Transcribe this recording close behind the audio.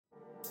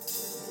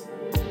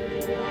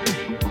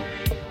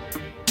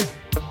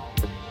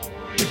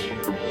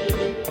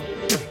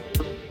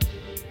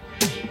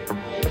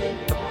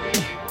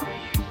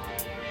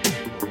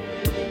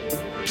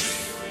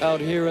Out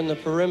here in the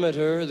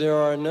perimeter, there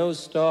are no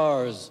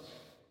stars.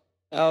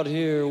 Out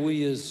here,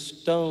 we is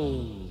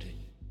stoned,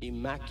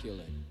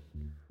 immaculate.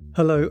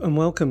 Hello and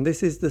welcome.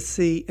 This is the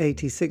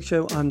C86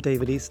 show. I'm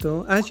David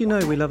Eastaugh. As you know,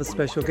 we love a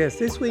special guest.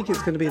 This week it's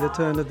going to be the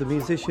turn of the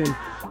musician,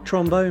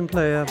 trombone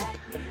player.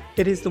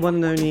 It is the one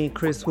and only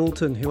Chris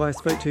Walton, who I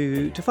spoke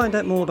to find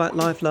out more about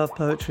life, love,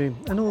 poetry,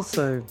 and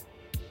also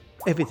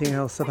everything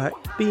else about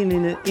being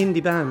in an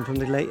indie band from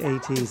the late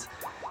 80s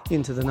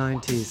into the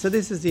 90s. So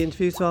this is the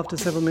interview. So after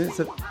several minutes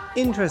of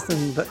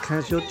interesting but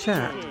casual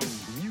chat,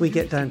 we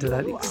get down to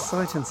that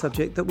exciting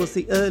subject that was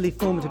the early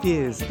formative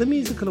years, the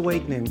musical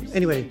awakening.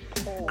 Anyway,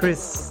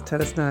 Chris,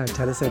 tell us now,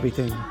 tell us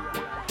everything.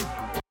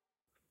 I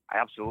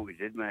absolutely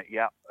did, mate,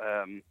 yeah.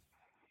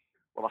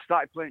 Well, I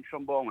started playing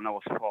trombone when I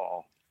was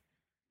 4,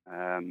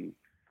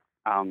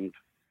 and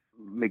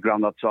my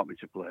granddad taught me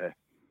to play.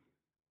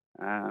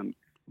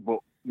 But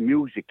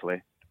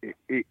musically,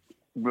 it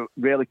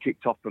really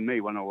kicked off for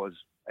me when I was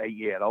 8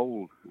 years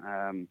old.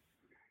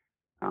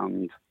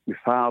 And my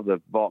father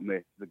bought me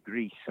the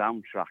Grease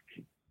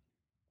soundtrack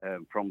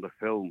from the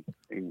film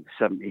in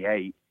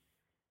 '78,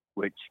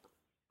 which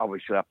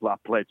obviously I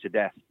played to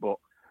death. But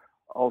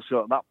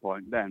also at that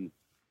point then,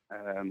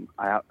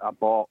 I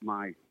bought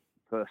my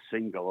first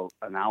single,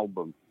 an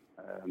album.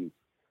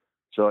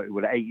 So it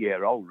was 8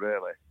 years old,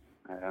 really.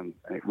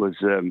 It was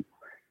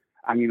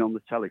Hanging on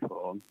the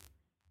Telephone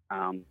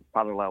and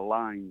Parallel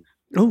Lines.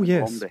 Oh,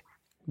 yes. Blondie.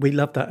 We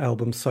love that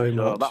album so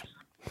much.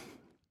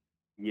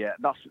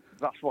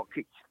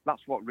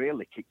 That's what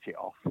really kicked it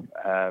off.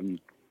 And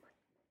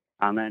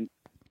then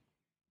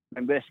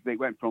basically it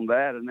went from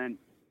there. And then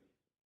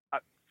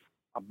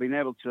I've been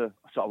able to,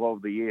 sort of over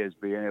the years,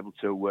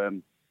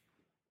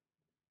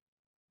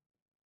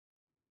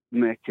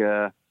 make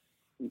I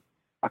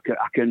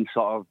can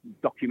sort of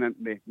document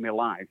my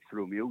life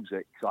through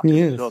music. So I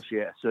can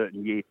associate a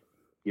certain year,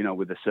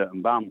 with a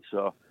certain band.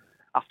 So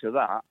after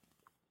that,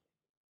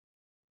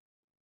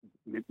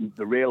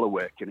 the real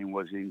awakening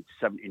was in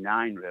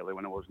 '79, really,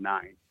 when I was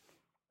 9.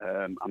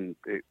 And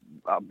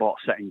I bought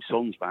Setting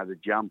Suns by The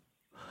Jam.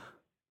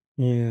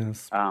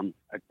 Yes.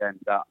 Again,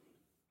 that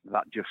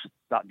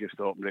just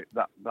opened it.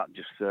 That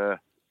just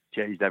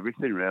changed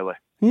everything, really.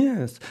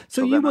 Yes.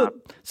 So you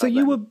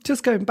were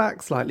just going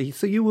back slightly.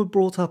 So you were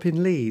brought up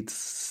in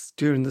Leeds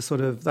during the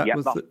sort of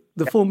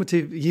the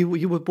formative. You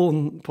were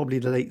born probably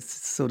the late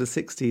sort of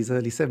 60s,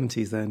 early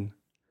 70s then.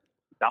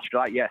 That's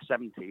right. Yeah,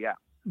 70. Yeah.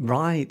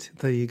 Right,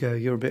 there you go.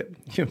 You're a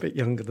bit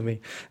younger than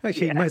me.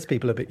 Actually, most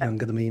people are a bit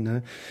younger than me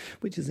now,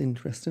 which is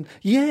interesting.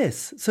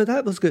 Yes, so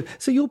that was good.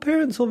 So your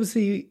parents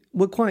obviously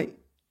were quite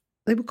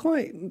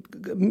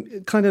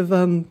kind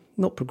of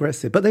not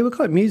progressive, but they were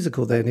quite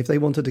musical then. If they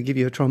wanted to give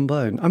you a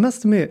trombone, I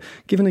must admit,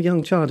 giving a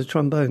young child a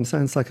trombone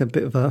sounds like a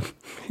bit of a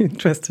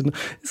interesting.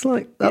 It's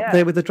like up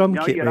there with the drum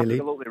kit, you're really.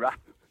 Absolutely right.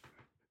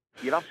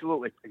 You're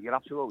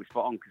absolutely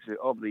spot on, because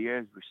over the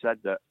years we said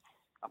that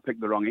I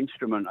picked the wrong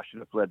instrument. I should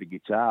have played the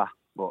guitar.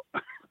 But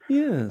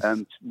yes.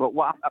 But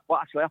what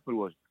actually happened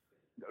was,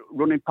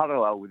 running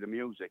parallel with the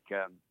music,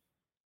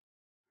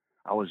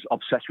 I was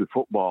obsessed with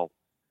football,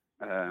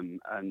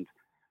 and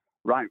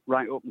right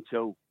up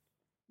until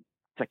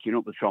taking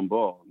up the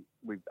trombone,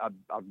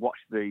 I'd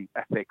watched the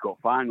FA Cup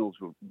finals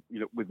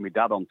with my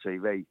dad on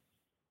TV,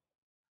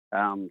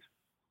 and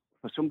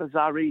for some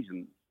bizarre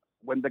reason,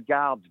 when the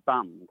Guards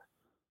band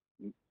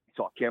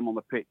sort of came on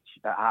the pitch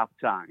at half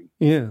time,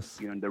 yes,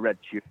 in the red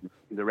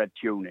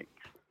tunics.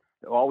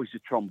 There were always the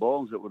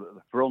trombones that were at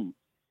the front.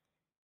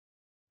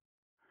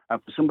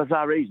 And for some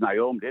bizarre reason, I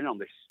homed in on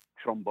this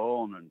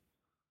trombone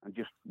and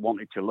just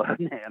wanted to learn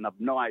it, and I've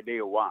no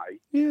idea why.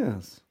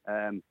 Yes.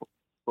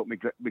 But my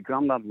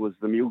granddad was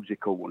the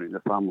musical one in the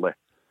family,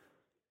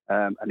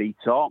 and he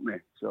taught me.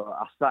 So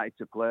I started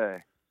to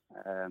play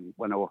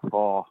when I was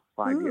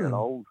 4-5 years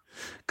old.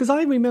 Because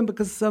I remember,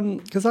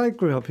 because I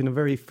grew up in a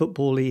very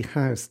football-y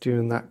house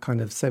during that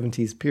kind of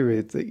 70s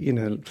period,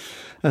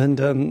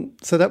 and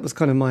so that was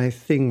kind of my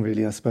thing,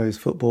 really, I suppose,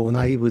 football. And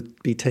I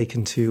would be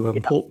taken to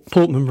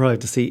Portman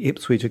Road to see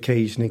Ipswich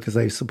occasionally, because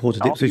they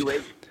supported Ipswich.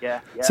 Yeah.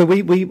 So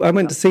I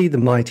went to see the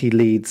mighty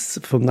Leeds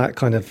from that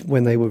kind of,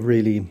 when they were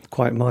really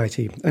quite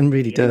mighty and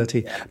really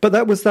dirty. Yeah. But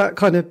that was that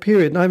kind of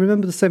period. And I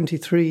remember the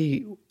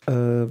 73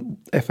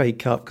 FA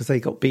Cup, because they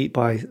got beat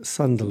by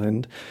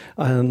Sunderland,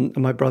 and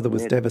my brother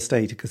was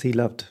devastated because he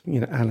loved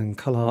Alan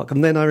Clark.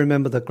 And then I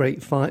remember the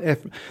great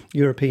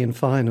European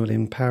final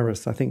in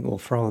Paris, I think, or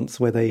France,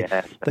 where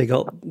they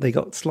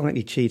got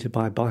slightly cheated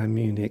by Bayern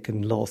Munich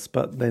and lost,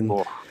 but then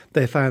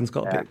their fans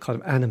got a bit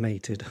kind of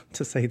animated,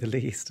 to say the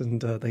least,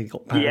 and they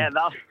got banned. Yeah,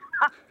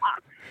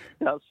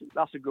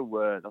 that's a good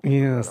word.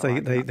 Yes,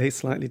 they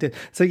slightly did.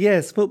 So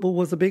yes, football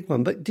was a big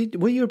one. But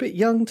were you a bit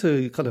young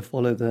to kind of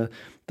follow the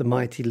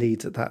mighty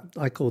Leeds at that?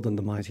 I call them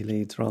the mighty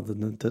Leeds rather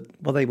than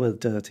they were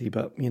dirty,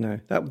 but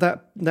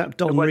that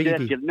Don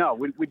Reedy. No,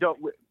 we don't.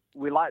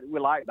 We like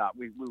that.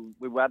 We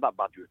wear that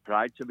badge with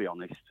pride. To be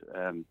honest,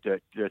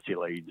 dirty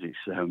Leeds.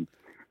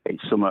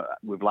 It's something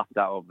we've laughed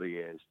at over the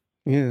years.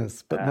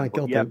 Yes, but my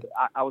God,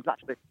 I was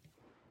actually.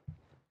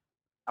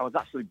 I was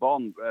actually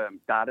born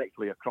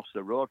directly across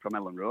the road from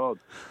Ellen Road.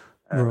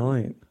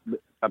 Right.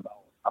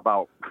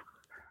 About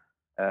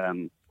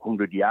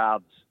 100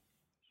 yards.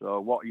 So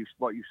what used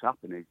to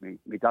happen is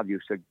my dad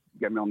used to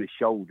get me on his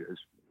shoulders,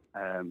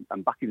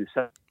 and back in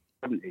the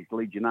 70s,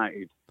 Leeds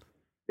United,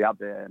 they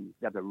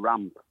had a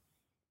ramp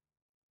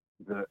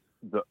that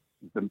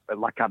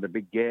like had a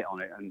big gate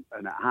on it, and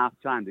at half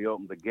time they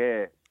opened the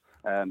gate,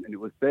 and it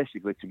was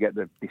basically to get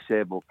the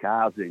disabled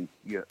cars in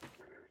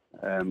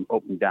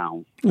up and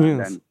down, and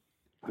then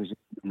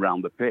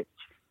around the pitch.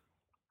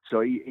 So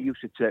he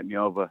used to take me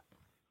over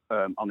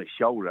on his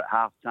shoulder at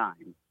half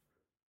time,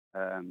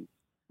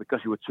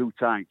 because he was too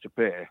tight to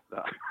pay.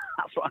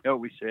 That's what I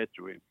always say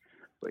to him.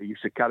 But he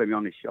used to carry me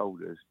on his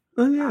shoulders.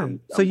 Oh yeah.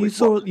 So you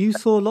saw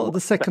a lot of the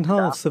second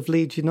halves of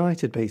Leeds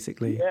United,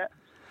 basically. Yeah.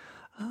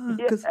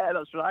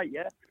 That's right.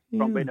 Yeah.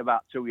 From being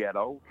about 2 years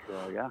old.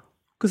 So yeah.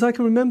 Because I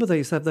can remember they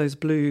used to have those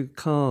blue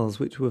cars,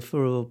 which were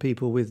for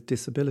people with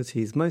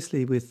disabilities,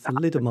 mostly with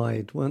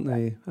thalidomide, weren't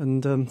they?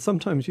 And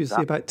sometimes you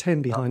see about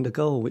 10 behind a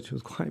goal, which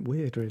was quite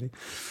weird, really.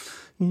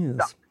 Yes.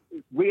 That's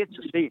weird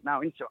to see it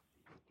now, isn't it?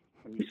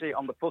 When you see it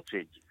on the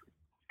footage,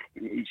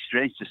 it's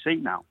strange to see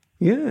now.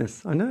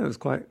 Yes, I know.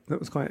 That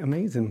was quite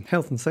amazing.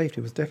 Health and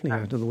safety was definitely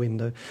out of the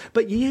window.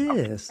 But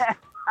yes.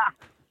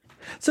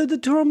 So the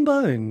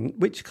trombone,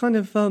 which kind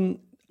of...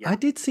 I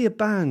did see a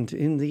band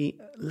in the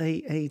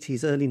late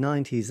 80s, early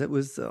 90s that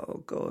was,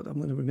 oh God, I'm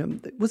going to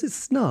remember. Was it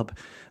Snub?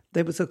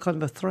 There was a kind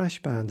of a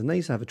thrash band, and they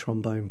used to have a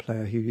trombone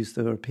player who used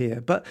to appear.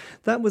 But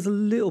that was a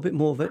little bit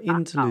more of an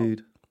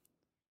interlude.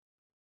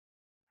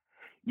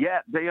 Yeah,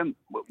 they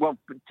well,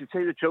 to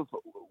tell you the truth,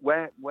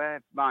 where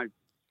my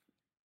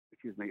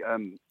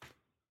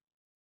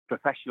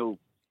professional,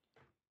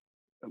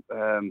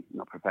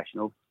 not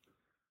professional,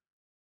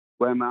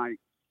 where my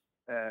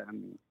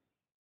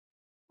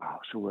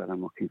what's the word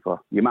I'm looking for?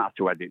 You might have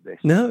to edit this.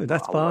 No,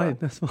 that's fine.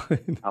 That's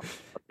fine. I'll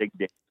dig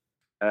it.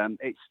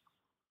 It's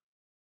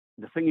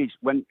the thing is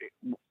when,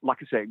 like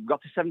I say,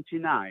 got to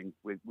 79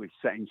 with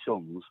Setting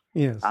Suns.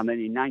 Yes. And then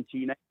in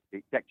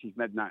 1980, Texas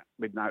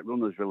Midnight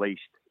Runners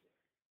released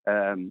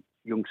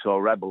Young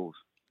Soul Rebels.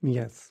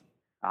 Yes.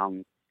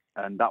 And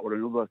that was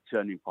another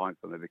turning point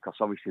for me, because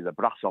obviously the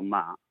brass on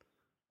that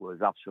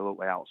was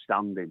absolutely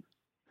outstanding.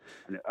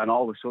 And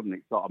all of a sudden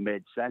it sort of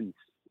made sense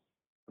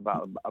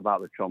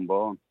about the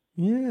trombone.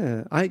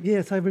 Yeah, I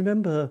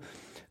remember.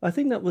 I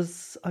think that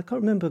was, I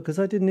can't remember, because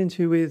I did an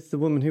interview with the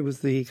woman who was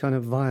the kind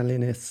of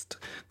violinist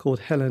called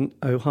Helen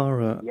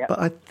O'Hara. Yep. But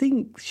I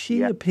think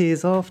she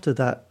appears after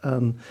that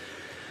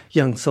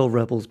Young Soul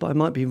Rebels, but I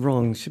might be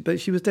wrong. But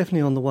she was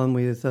definitely on the one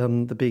with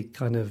the big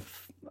kind of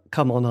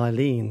Come On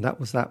Eileen. That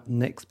was that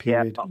next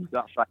period. Yeah,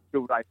 that's right.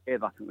 True right here,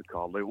 I think they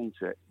called it, wasn't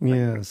it?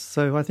 Yes,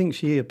 so I think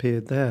she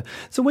appeared there.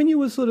 So when you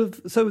were so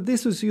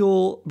this was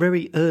your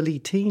very early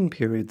teen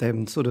period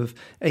then, sort of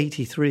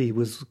 83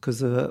 was, because,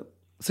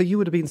 so you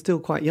would have been still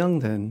quite young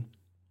then?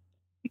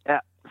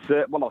 Yeah,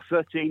 I was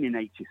 13 in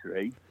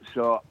 83,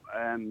 so,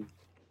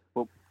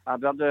 but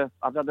I'd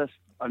had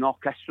an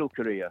orchestral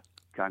career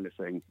kind of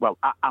thing, well,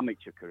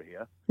 amateur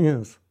career.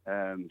 Yes.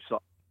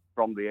 So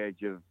from the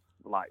age of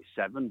like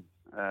 7,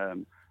 I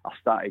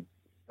started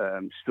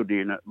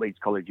studying at Leeds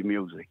College of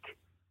Music.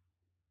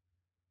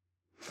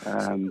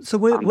 So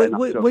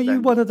were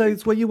you one of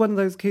those? Were you one of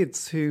those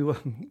kids who,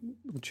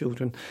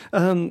 children,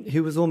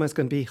 who was almost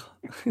going to be?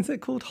 Is it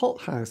called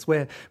hot house?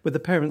 Where the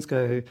parents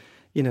go,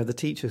 the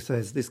teacher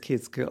says this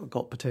kid's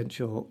got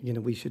potential.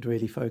 We should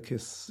really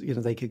focus.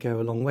 They could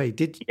go a long way.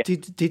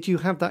 Did you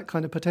have that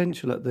kind of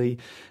potential at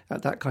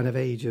that kind of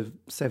age of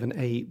 7,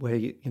 8,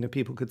 where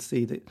people could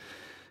see that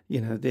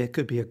there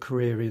could be a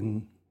career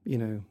in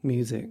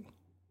music?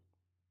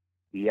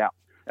 Yeah,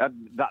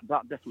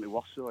 that definitely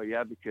was so.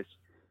 Yeah, because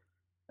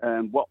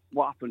what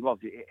happened was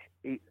it,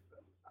 and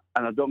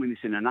I don't mean this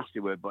in a nasty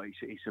way, but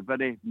it's a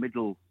very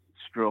middle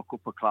stroke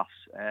upper class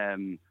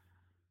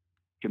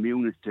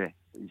community.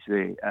 It's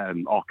the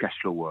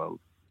orchestral world,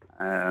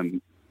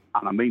 and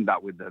I mean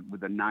that with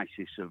the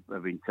nicest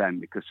of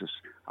intent, because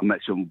I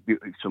met some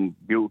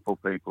beautiful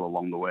people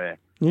along the way.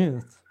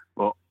 Yes,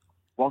 but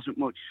wasn't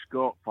much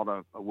scope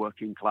for a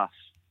working class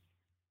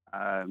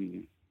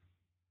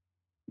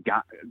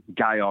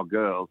guy or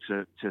girl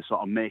to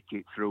sort of make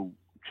it through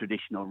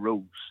traditional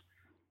routes.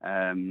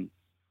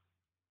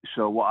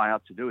 So what I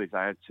had to do is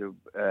I had to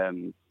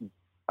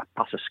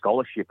pass a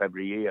scholarship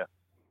every year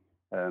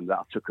that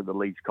I took at the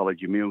Leeds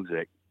College of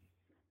Music,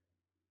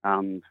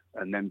 and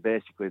then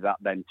basically that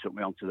then took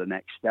me on to the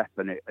next step,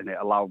 and it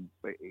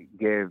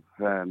gave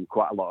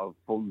quite a lot of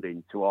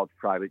funding towards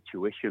private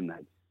tuition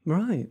then.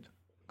 Right.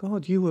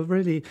 God, you were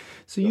really...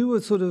 So you were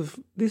sort of...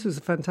 This was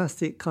a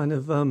fantastic kind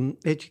of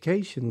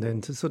education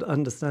then, to sort of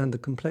understand the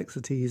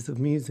complexities of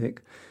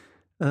music,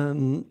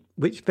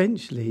 which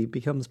eventually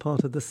becomes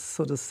part of the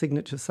sort of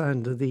signature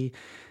sound of the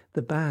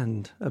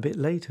band a bit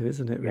later,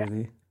 isn't it,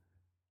 really?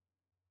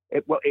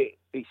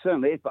 It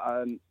certainly is,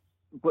 but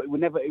it was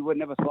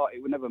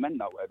never meant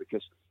that way,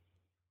 because,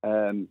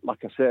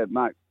 like I said,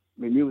 my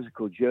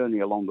musical journey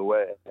along the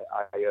way,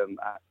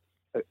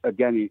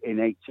 again in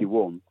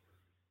 '81,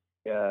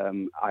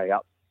 I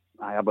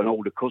have an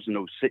older cousin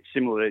who's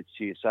similar age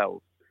to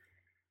yourself.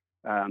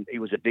 He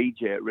was a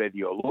DJ at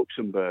Radio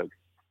Luxembourg.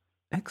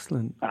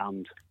 Excellent.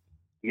 And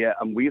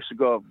we used to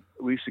go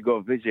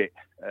visit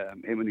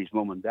him and his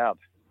mum and dad,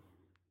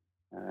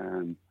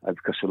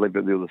 because they lived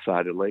on the other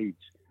side of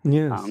Leeds.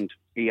 Yes. And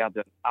he had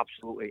an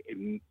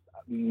absolutely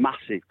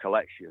massive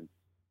collection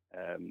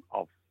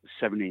of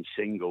 7-inch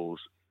singles.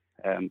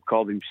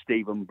 Called him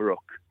Stephen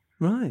Brook.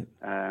 Right.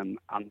 And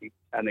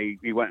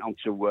he went on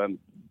to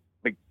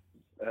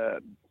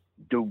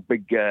do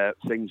big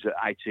things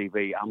at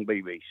ITV and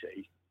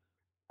BBC.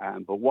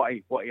 But what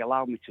he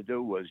allowed me to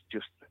do was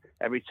just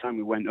every time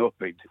we went up,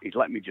 he'd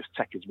let me just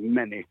take as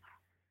many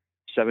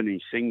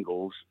 7-inch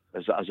singles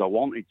as I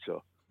wanted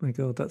to. My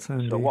God, that's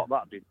handy. So what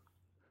that did,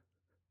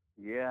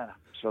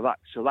 so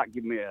that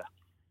gave me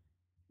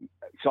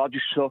so I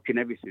just soaking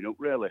everything up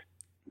really,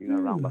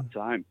 around that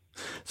time.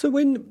 So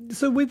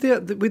with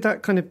that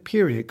kind of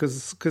period,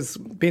 because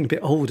being a bit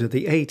older,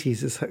 the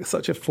 80s is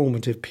such a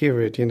formative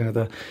period.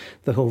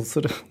 The whole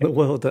sort of the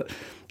world that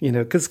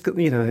because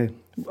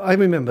I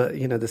remember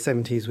the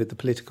 70s with the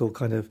political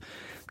kind of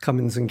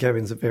comings and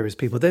goings of various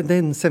people.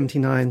 Then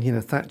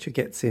 79, Thatcher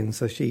gets in,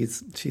 so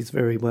she's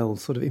very well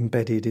sort of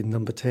embedded in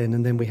Number 10,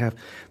 and then we have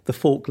the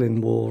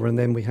Falkland War, and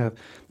then we have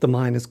the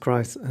miners'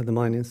 crisis.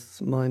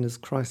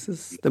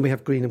 Then we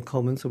have Greenham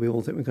Commons, so we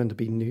all think we're going to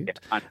be nuked.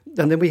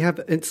 And then we have,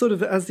 it's sort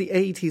of as the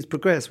 80s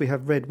progress, we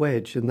have Red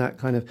Wedge and that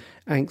kind of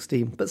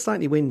angsty, but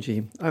slightly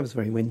whingy. I was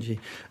very whingy.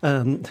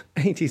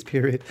 80s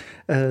period,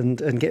 and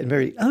getting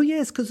very. Oh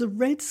yes, because the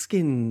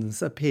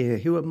Redskins appear,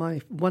 who are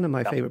one of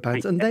my favourite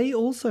bands, and they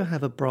also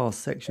have a brass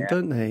section,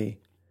 don't they?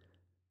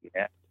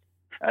 Yeah.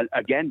 And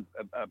again,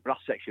 a brass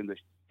section that's,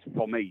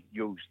 for me,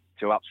 used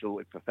to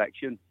absolute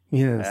perfection.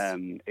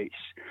 Yes.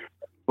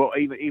 But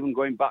even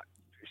going back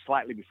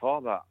slightly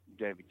before that,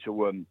 David, to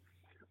when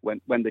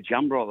the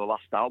Jam brought the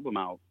last album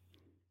out,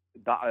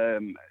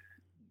 that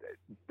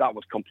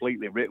was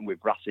completely written with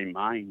brass in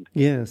mind.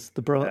 Yes,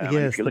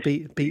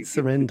 the Beat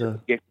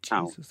Surrender.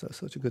 Jesus, that's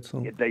such a good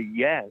song.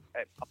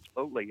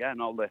 Absolutely, yeah,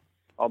 and all the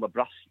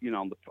brass,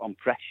 on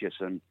Precious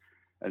and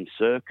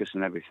Circus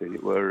and everything.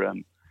 It were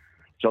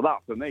so that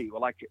for me,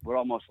 we're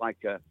almost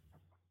like a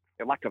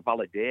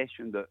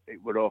validation that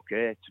it were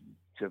okay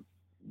to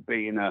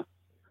be in a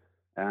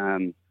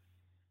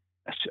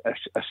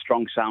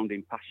strong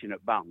sounding,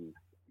 passionate band,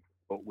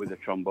 but with a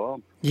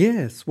trombone.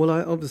 Yes, well,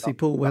 obviously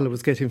Paul Weller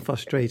was getting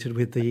frustrated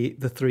with the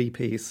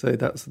 3-piece, so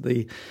that's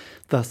the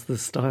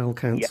Style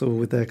Council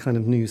with their kind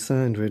of new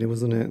sound, really,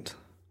 wasn't it?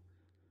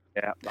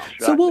 Yeah,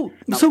 that's right.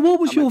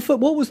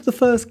 What was the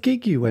first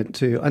gig you went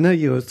to? I know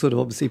you were sort of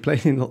obviously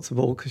playing in lots of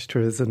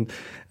orchestras and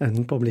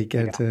probably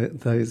get to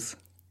those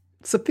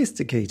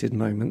sophisticated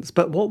moments,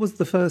 but what was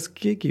the first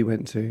gig you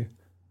went to?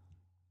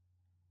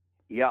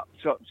 Yeah,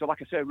 so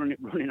like I said,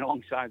 running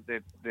alongside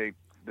the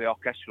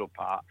orchestral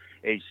part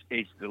is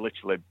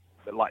literally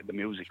like the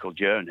musical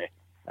journey.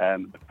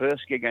 The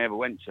first gig I ever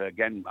went to,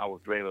 again, I was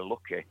really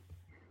lucky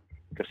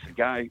because the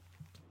guy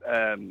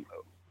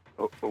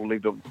who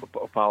lived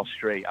up our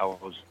street, I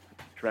was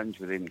friends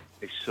with him,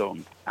 his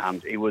son,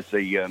 and he was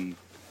the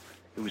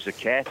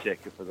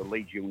caretaker for the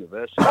Leeds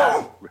University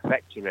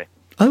refectory.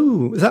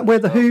 Oh, is that where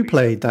the Who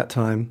played that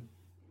time?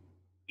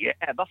 Yeah,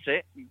 that's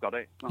it. You've got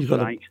it. That's You've got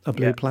right. a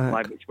blue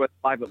plaque. It's where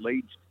Live at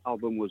Leeds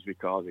album was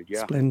recorded.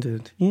 Yeah,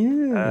 splendid.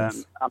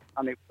 Yes.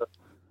 And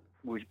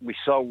we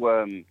saw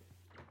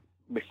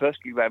my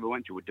first gig I ever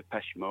went to with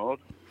Depeche Mode,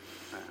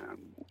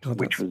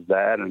 which was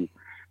there, and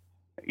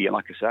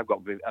like I said, I've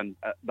got, and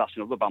that's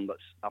another band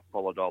I've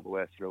followed all the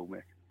way through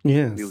my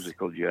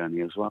musical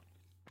journey as well.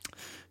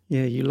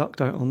 Yeah, you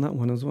lucked out on that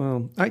one as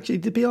well. Actually,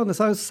 to be honest,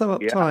 I was so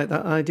uptight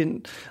that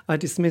I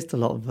dismissed a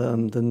lot of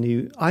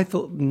I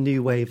thought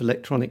new wave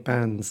electronic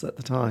bands at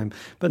the time,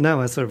 but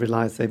now I sort of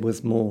realised there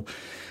was more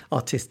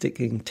artistic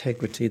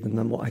integrity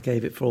than what I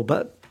gave it for.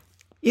 But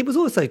it was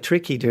also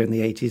tricky during the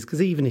 80s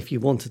because even if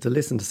you wanted to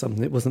listen to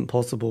something, it wasn't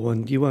possible,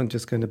 and you weren't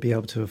just going to be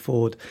able to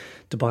afford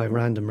to buy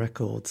random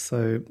records.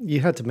 So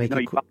you had to make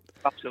you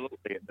absolutely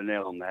hit the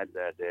nail on the head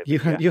there,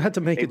 Dave. You had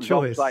to make a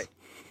choice.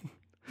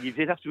 You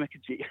did have to make a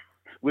choice.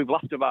 We've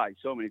laughed about it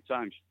so many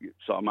times,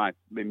 sort of my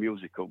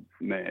musical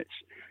mates,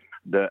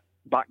 that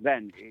back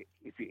then,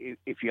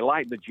 if you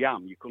liked the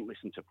Jam, you couldn't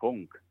listen to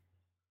punk,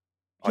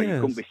 or you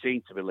couldn't be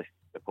seen to be listening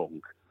to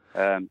punk.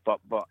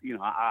 But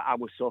I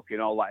was soaking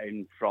all that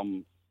in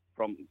from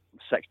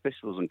Sex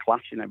Pistols and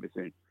Clash and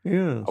everything.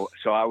 Yeah.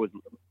 So I was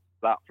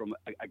that from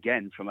a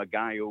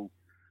guy who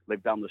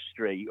lived down the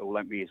street who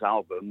lent me his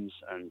albums,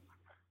 and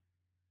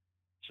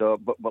so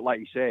but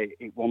like you say,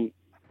 it won't.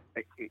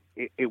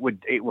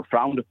 It were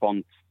frowned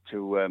upon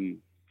to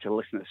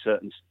listen to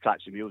certain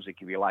types of music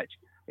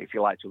if if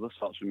you liked other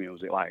sorts of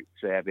music, like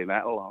say heavy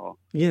metal or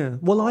yeah.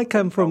 Well, I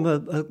come from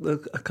a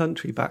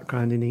country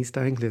background in East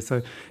Anglia,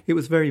 so it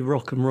was very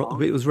rock and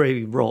roll. It was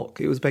very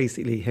rock. It was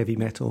basically heavy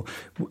metal.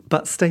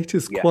 But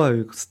Status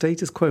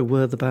Quo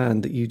were the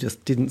band that you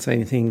just didn't say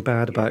anything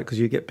bad about because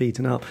you get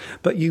beaten up.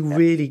 But you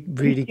really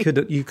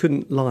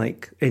couldn't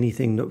like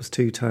anything that was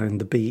two-tone,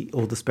 the beat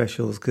or the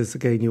specials, because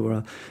again you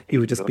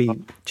would just be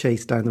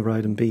chased down the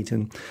road and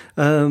beaten,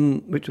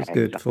 which was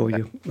good for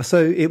you.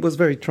 So it was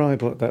very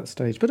tribal at that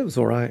stage, but it was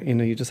all right. You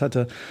know, you had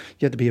to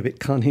be a bit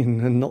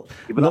cunning and not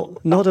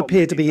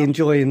appear to be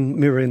enjoying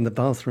Mirror in the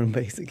Bathroom,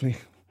 basically.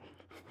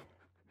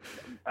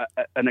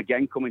 And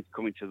again, coming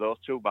to those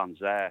two bands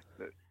there,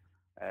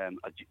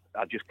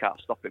 I just can't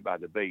stop it by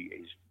the beat.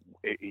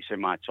 It's in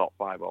my top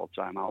 5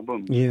 all-time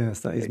albums. Yes,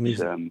 that is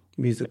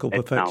musical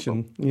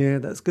perfection. Yeah,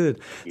 that's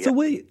good. Yeah.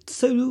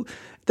 So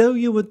though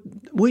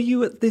were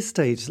you at this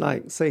stage,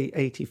 like say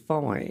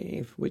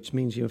 85, which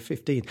means you were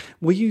 15?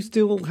 Were you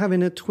still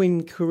having a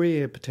twin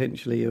career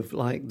potentially of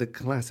like the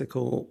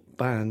classical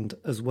band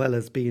as well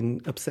as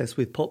being obsessed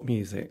with pop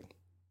music?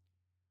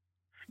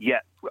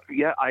 Yeah.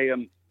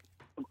 I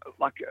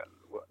like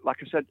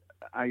I said,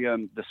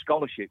 the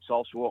scholarships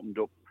also opened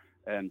up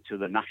to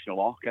the national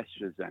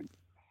orchestras then.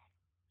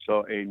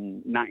 So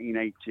in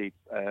 1980,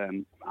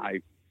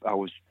 I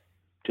was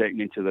taken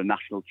into the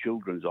National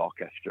Children's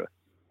Orchestra,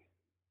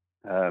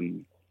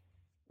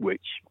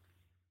 which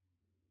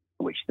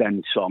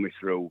then saw me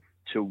through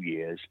 2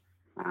 years,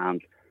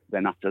 and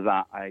then after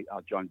that I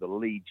joined the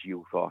Leeds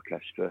Youth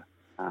Orchestra,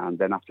 and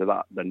then after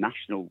that the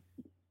National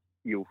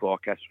Youth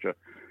Orchestra.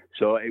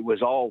 So it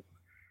was almost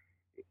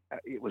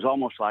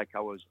like I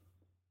was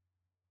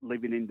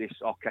living in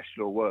this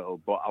orchestral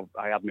world, but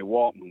I had my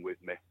Walkman with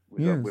me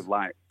with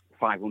like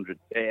 500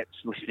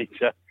 tapes, listening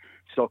to,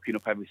 soaking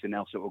up everything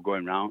else that were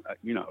going around,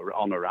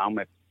 on around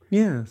me.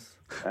 Yes,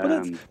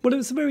 but it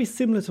was very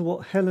similar to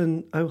what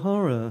Helen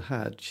O'Hara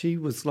had. She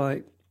was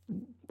like,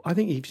 I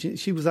think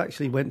she was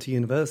actually went to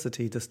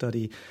university to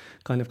study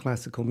kind of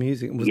classical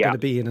music and was going to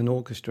be in an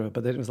orchestra,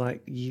 but then it was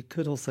like, you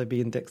could also be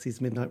in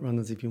Dexy's Midnight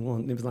Runners if you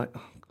want. And it was like,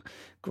 oh,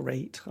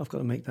 great, I've got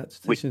to make that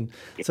decision.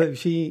 So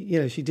she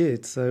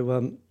did. So,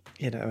 and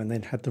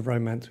then had the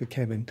romance with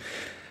Kevin,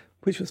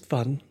 which was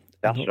fun.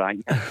 That's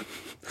right.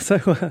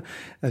 So,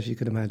 as you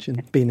could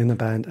imagine, being in a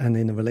band and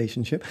in a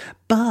relationship.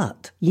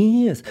 But,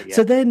 yes. Yeah.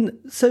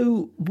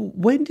 So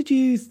when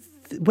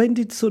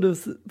did sort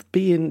of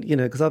being,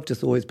 because I've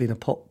just always been a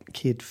pop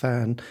kid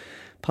fan,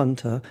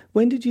 punter,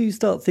 when did you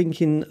start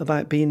thinking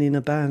about being in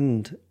a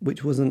band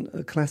which wasn't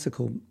a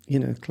classical,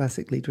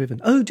 classically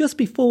driven? Oh, just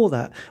before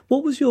that,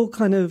 what was your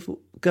kind of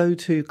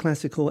go-to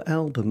classical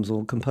albums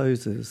or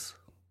composers?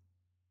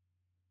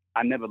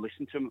 I never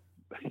listened to them.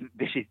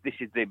 This is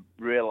the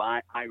real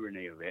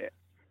irony of it,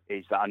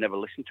 is that I never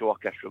listened to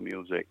orchestral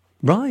music.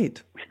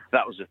 Right.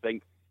 That was the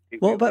thing.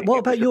 What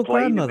about your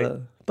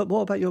grandmother? But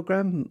what about your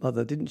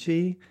grandmother? Didn't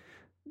she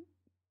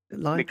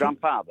like my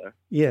grandfather?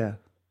 Yeah.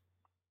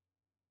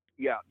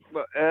 Yeah,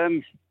 but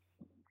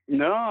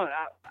no.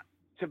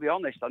 To be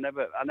honest, I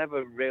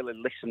never really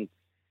listened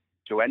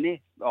to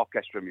any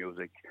orchestral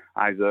music,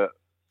 either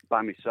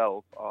by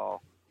myself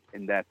or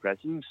in their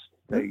presence.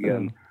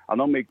 I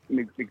know my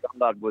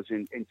granddad was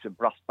into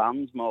brass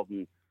bands more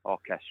than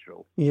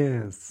orchestral.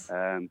 Yes.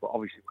 But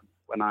obviously,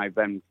 when I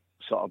then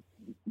sort of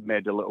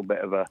made a little bit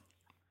of a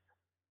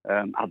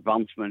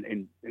advancement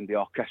in the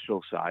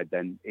orchestral side,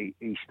 then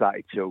he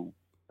started to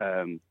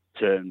turn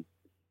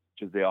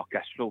to the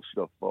orchestral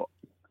stuff. But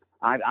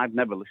I've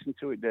never listened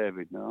to it,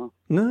 David. No.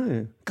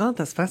 God,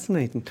 that's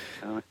fascinating.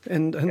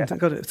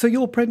 Got it. So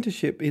your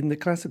apprenticeship in the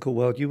classical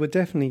world, you were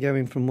definitely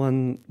going from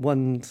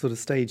one sort of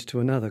stage to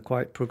another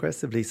quite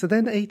progressively. So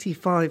then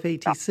 85,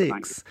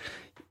 86,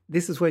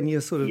 this is when you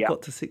sort of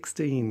got to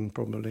 16,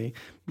 probably.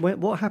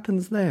 What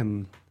happens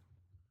then?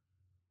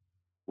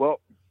 Well,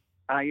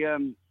 I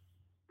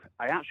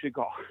actually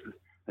got,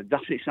 as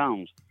it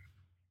sounds,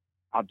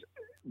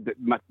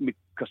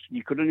 because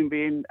you could only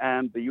be in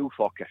the youth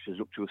orchestras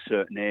up to a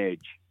certain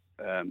age,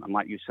 and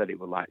like you said, it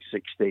was like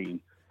 16.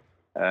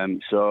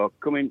 So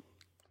coming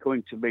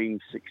to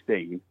being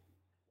 16,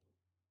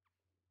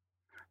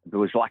 there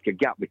was like a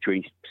gap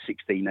between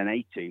 16 and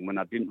 18 when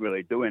I didn't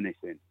really do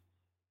anything,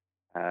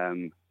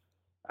 and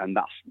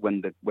that's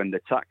when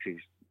the Taxis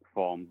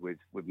formed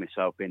with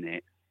myself in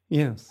it.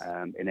 Yes.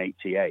 In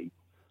 88.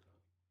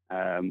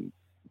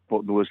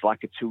 But there was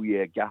like a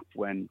 2-year gap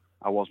when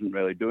I wasn't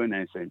really doing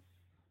anything.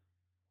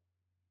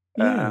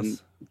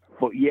 Yes.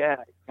 But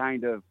yeah,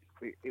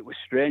 it was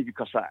strange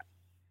because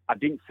I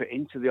didn't fit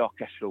into the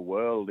orchestral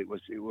world. It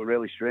was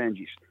really strange.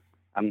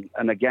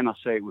 And again, I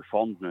say it with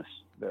fondness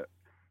that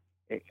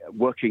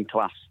working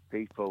class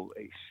people,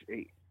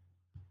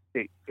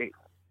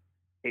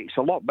 it's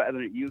a lot better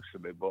than it used to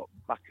be. But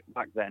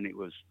back then, it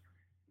was,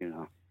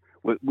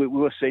 we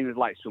were seen as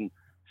like some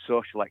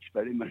social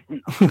experiment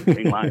or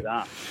something like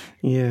that.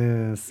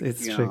 Yes,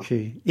 it's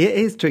tricky. It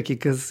is tricky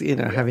because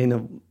having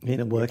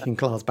a working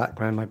class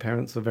background, my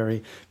parents were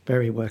very,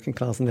 very working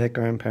class, and their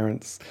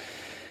grandparents,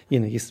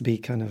 used to be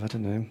kind of, I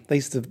don't know, they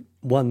used to,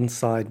 one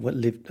side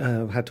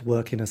had to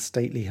work in a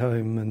stately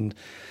home and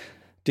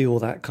do all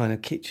that kind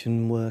of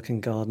kitchen work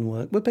and garden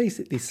work. We're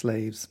basically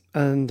slaves.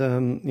 And,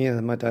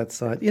 my dad's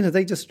side,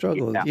 they just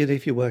struggle. Yeah.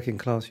 If you're working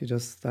class,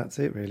 that's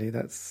it really.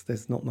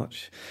 There's not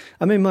much.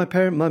 I mean, my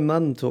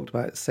mum talked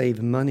about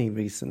saving money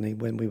recently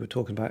when we were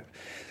talking about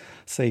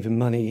saving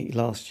money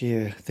last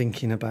year,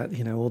 thinking about,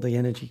 all the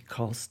energy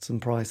costs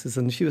and prices.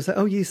 And she was like,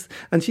 oh, yes.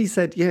 And she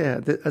said,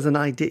 as an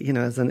idea,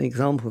 as an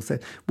example,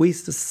 said, we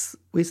used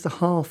to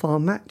half our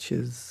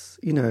matches,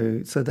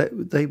 so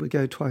that they would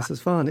go twice as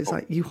far. And it's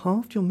like, you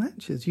halved your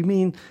matches? You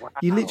mean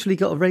you literally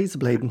got a razor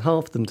blade and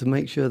halved them to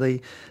make sure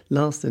they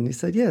lasted? And he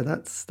said, yeah,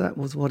 that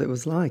was what it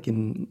was like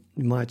in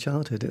my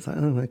childhood. It's like,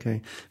 oh,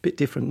 okay, a bit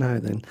different now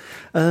then.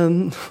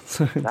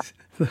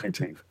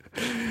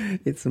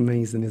 It's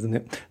amazing, isn't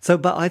it? So,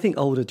 but I think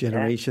older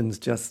generations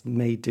just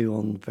may do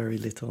on very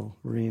little,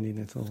 really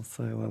little.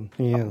 So,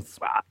 yes.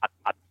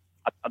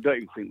 I don't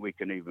even think we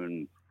can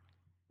even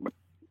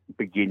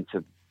begin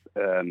to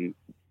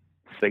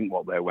think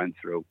what they went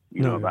through.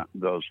 That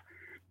those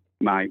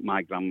my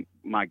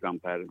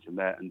grandparents and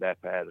their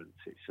parents.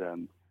 It's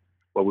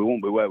we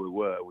won't be where we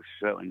were. We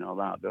certainly know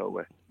that, don't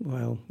we?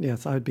 Well,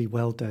 yes, I'd be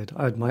well dead.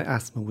 My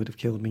asthma would have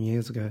killed me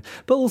years ago.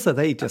 But also,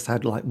 they just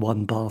had like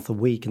one bath a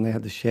week, and they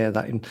had to share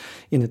that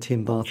in a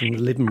tin bath in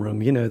the living room.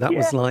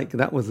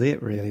 That was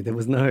it. Really, there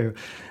was no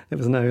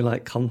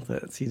like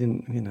comforts. You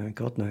didn't,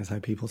 God knows how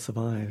people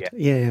survived.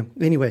 Yeah.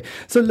 Anyway,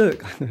 so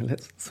look,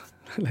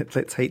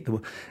 let's hate the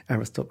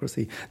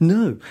aristocracy.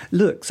 No,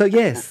 look. So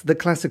yes, the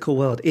classical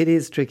world, it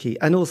is tricky,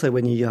 and also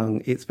when you're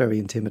young, it's very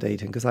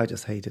intimidating because I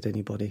just hated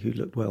anybody who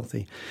looked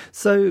wealthy.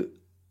 So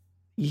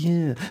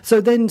yeah.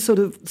 So then,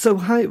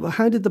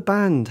 how did the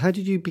band? How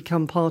did you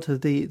become part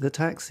of the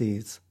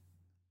Taxis?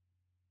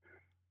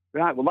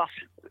 Right. Well,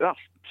 that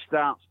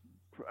starts.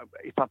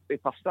 If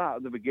I start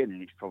at the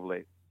beginning, it's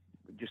probably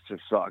just to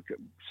sort of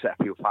set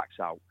a few facts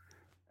out.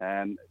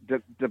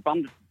 The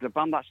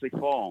band actually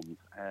formed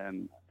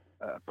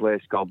a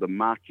place called the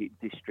Market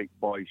District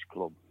Boys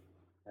Club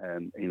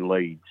in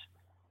Leeds,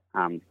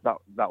 and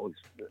that was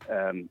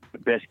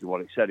basically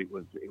what it said. It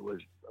was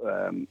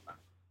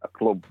a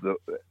club that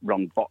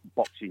ran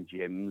boxing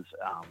gyms,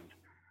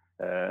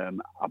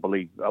 and I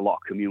believe a lot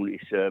of community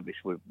service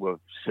were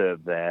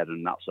served there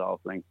and that sort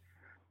of thing.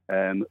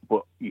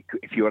 But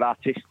if you were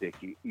artistic,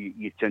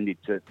 you tended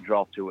to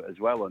draw to it as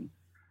well,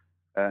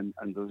 and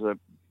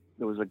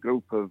there was a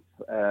group of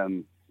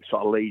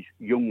sort of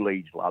young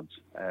Leeds lads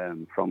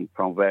from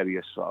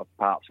various sort of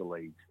parts of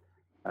Leeds,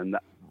 and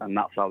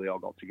that's how they all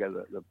got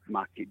together at the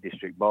Market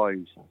District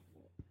Boys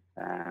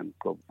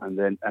Club, and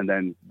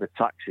then the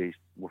Taxis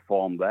were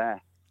formed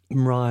there,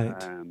 right?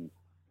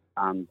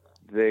 And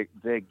they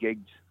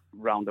gigged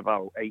round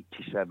about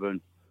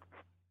 87,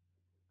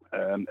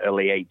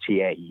 early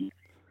 88,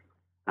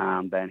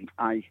 and then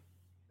I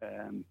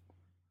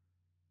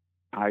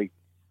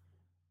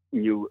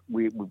knew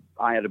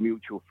I had a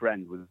mutual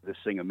friend with the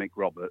singer Mick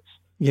Roberts,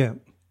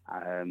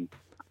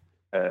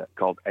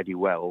 called Eddie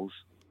Wells,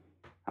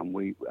 and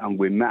we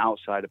met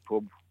outside a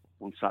pub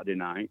one Saturday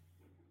night,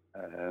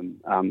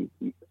 and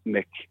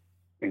Mick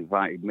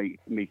invited me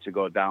to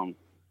go down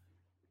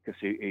because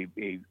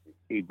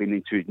he'd been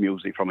into his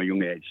music from a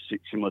young age,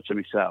 similar to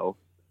myself,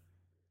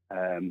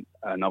 and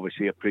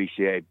obviously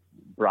appreciated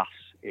brass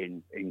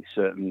in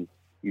certain,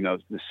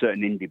 there's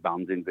certain indie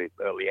bands in the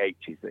early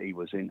 80s that he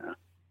was in.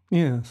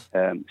 Yes.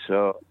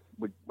 So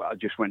I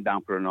just went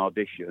down for an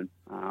audition,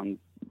 and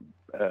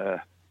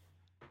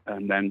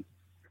then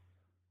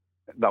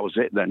that was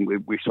it. Then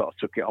we sort of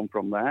took it on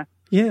from there.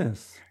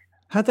 Yes.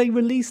 Had they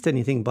released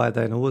anything by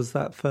then, or was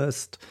that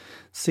first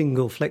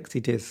single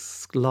flexi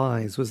disc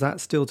Lies? Was that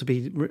still to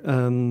be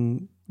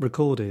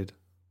recorded?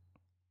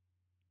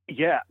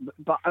 Yeah,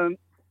 but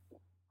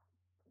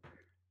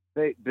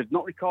they've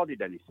not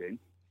recorded anything.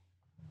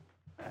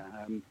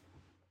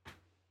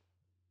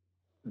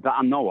 That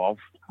I know of.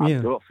 I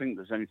don't think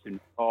there's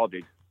anything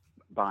recorded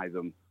by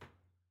them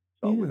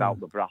without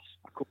the brass.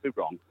 I could be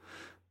wrong.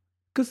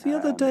 Because the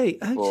other day,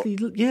 actually,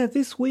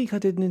 this week I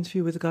did an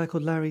interview with a guy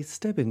called Larry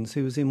Stebbins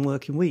who was in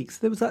Working Weeks.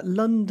 There was that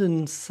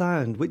London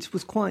sound, which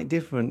was quite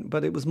different,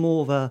 but it was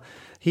more of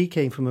he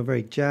came from a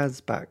very jazz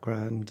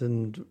background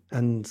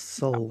and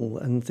soul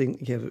and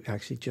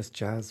actually just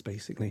jazz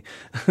basically.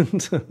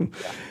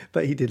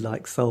 But he did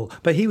like soul.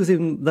 But he was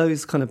in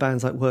those kind of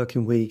bands like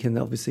Working Week, and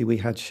obviously we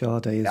had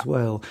Sade as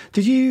well.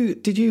 Did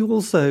you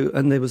also,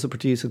 and there was a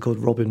producer called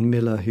Robin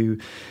Miller who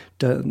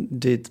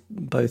did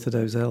both of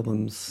those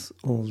albums,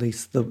 or at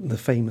least the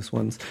famous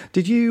ones.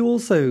 Did you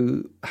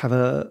also have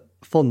a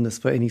fondness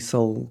for any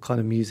soul kind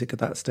of music at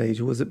that stage,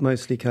 or was it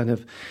mostly kind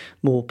of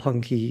more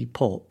punky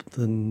pop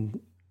than?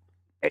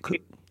 I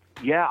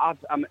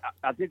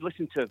did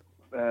listen to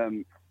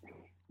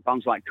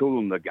bands like Kool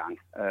and the Gang,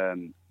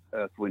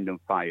 Earth, Wind and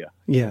Fire.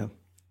 Yeah,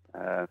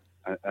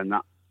 and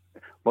that,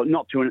 but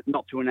not to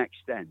an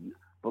extent.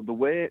 But the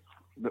way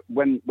that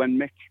when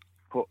Mick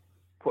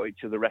put it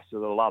to the rest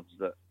of the lads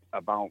that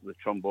about the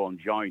trombone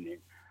joining,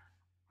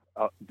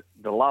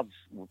 the lads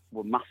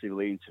were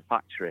massively into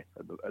Factory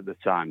at the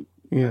time.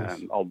 Yes.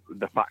 All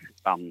the Factory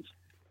bands,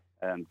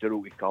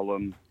 Deruti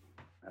Column,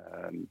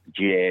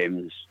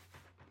 James.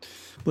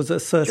 Was it a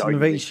certain Joy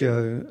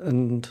ratio?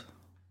 And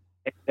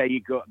there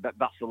you go.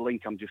 That's the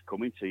link I'm just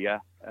coming to, yeah.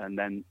 And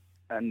then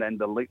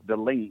the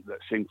link that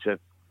seemed to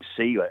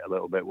seal it a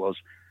little bit was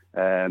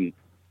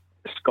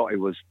Scotty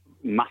was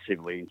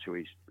massively into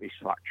his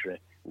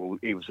Factory. Well,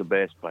 he was a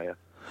bass player.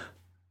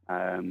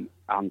 And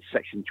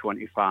Section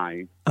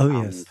 25. Oh,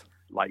 and, yes.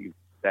 like you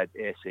said,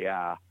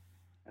 ACR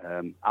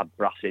had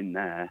brass in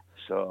there.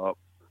 So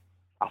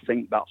I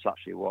think that's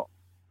actually what,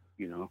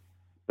 the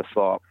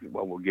thought,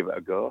 well, we'll give it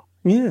a go.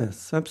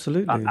 Yes,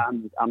 absolutely.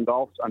 And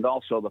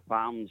also the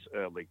Farms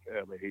early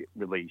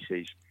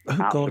releases,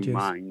 Hearts and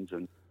Minds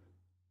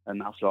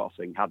and that sort of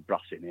thing had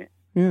brass in it.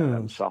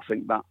 Yeah. So I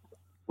think that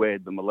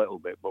weighed them a little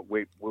bit, but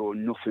we were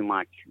nothing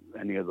like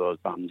any of those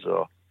bands.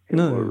 Or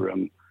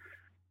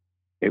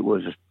it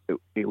was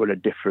a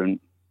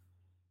different,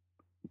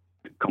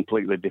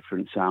 completely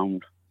different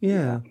sound.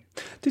 Yeah.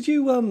 Did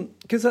you,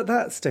 because at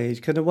that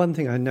stage, kind of one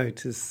thing I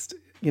noticed,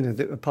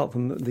 that apart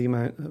from the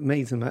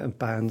amazing amount of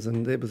bands,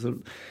 and there was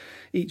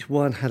each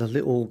one had a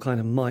little kind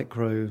of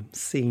micro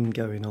scene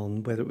going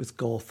on, whether it was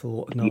goth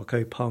or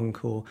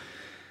anarcho-punk or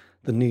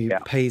the new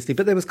Paisley,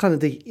 but there was kind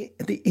of the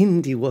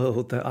indie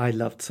world that I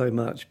loved so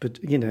much. But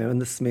and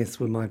the Smiths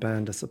were my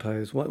band, I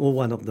suppose, or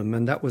one of them,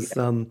 and that was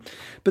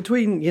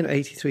between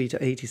 83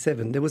 to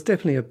 87. There was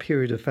definitely a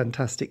period of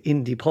fantastic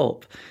indie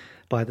pop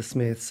by the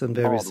Smiths and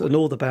various and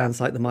all the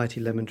bands like the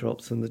Mighty Lemon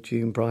Drops and the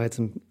June Brides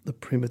and the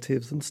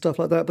Primitives and stuff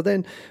like that. But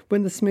then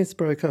when the Smiths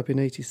broke up in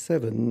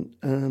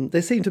 87,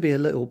 there seemed to be a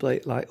little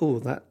bit like,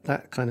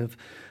 that kind of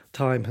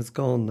time has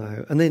gone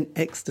now. And then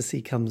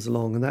Ecstasy comes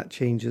along, and that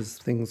changes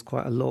things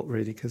quite a lot,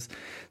 really, because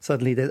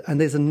suddenly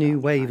there's a new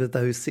wave of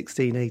those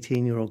 16,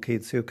 18-year-old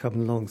kids who are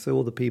coming along. So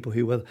all the people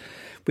who were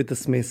with the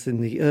Smiths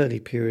in the early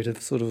period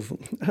of sort of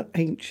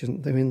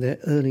ancient, they're in their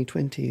early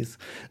 20s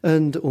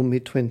or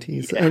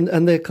mid-20s,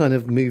 and they're kind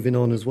of moving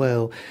on as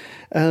well.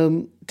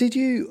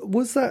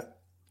 Was that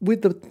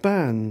with the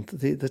band,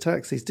 the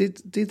Taxis,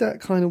 did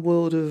that kind of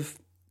world of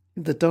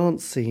the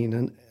dance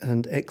scene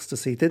and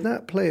Ecstasy, did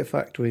that play a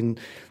factor in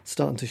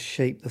starting to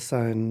shape the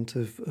sound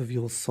of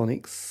your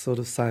sonic sort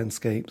of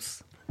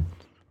soundscapes?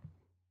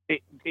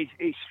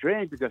 It's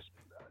strange because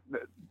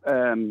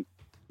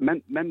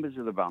members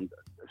of the band,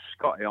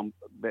 Scotty who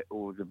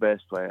was the bass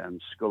player and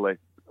Scully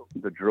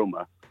the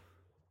drummer,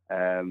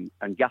 and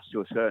Gas to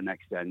a certain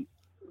extent,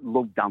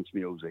 loved dance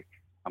music.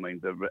 I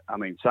mean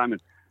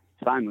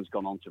Simon's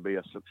gone on to be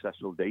a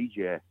successful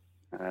DJ,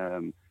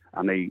 and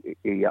he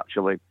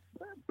actually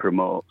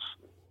promotes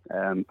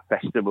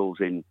festivals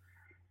in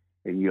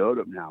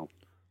Europe now,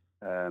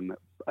 and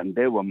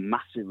they were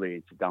massively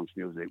into dance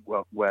music.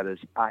 Whereas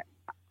I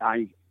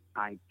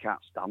can't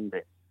stand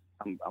it.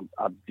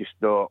 I just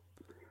don't.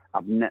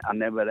 I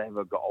never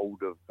ever got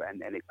hold of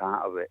any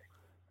part of it.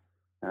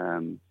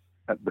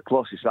 The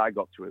closest I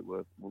got to it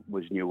was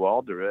New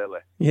Order,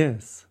 really.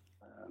 Yes.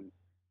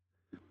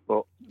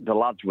 But the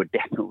lads were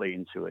definitely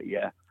into it,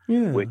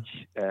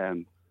 which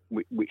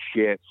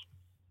shaped.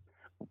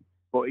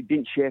 But it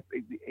didn't shape.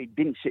 It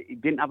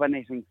didn't have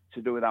anything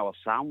to do with our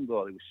sound,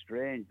 though. It was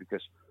strange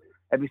because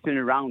everything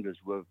around us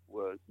were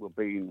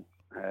being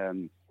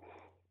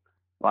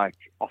like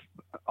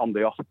on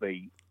the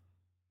offbeat,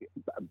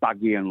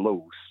 baggy and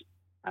loose.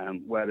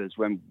 Whereas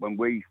when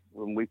we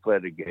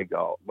played a gig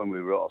or when we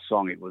wrote a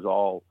song, it was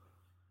all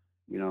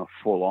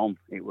full on.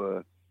 It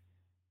was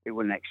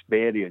an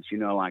experience.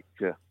 Like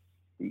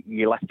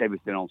you left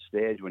everything on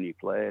stage when you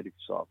played,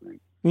 sort of thing.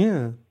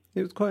 Yeah.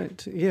 It was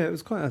quite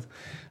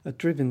a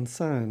driven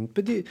sound.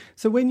 But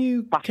so when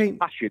you passion,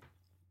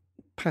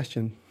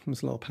 there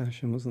was a lot of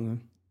passion,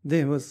 wasn't there?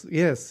 There was,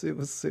 yes, it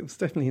was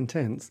definitely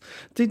intense.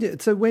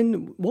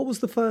 What was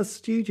the first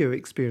studio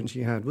experience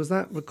you had? Was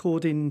that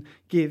recording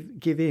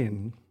Give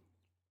In?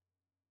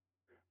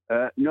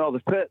 No,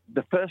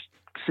 the first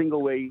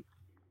single we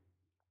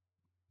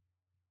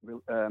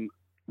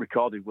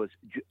recorded was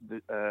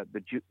the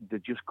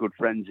Just Good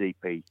Friends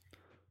EP.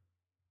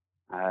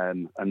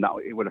 And that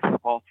it was a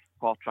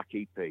four-track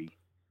EP,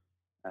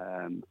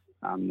 and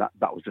that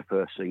was the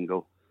first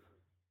single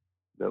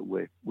that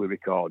we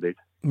recorded.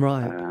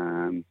 Right.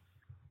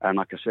 And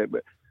like I said,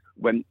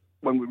 when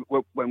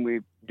we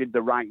did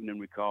the writing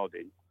and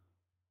recording,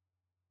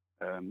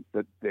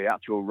 the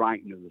actual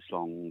writing of the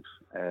songs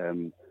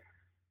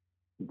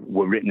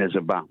were written as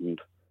a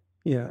band.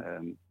 Yeah.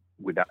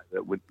 With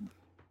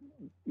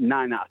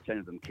 9 out of 10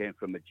 of them came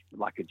from a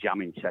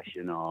jamming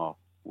session or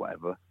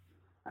whatever.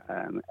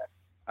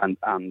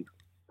 And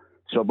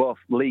so both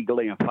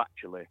legally and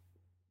factually,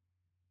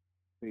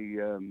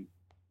 the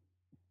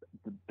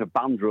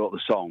band wrote the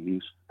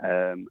songs,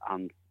 and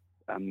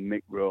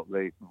Mick wrote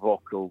the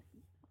vocal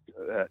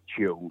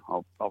tune,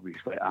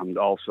 obviously, and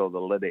also the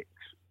lyrics,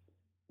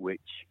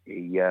 which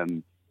he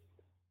was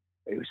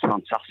a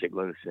fantastic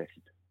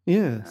lyricist.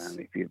 Yes.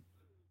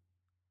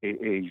 He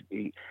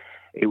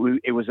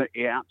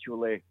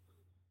actually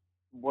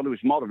Well, he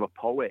was more of a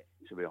poet,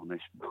 to be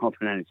honest, more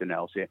than anything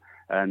else. Yeah.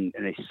 And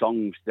his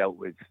songs dealt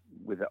with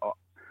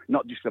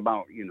not just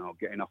about, you know,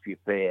 getting off your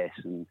face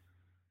and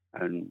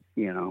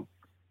you know,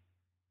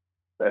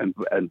 and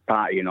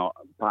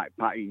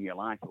partying your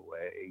life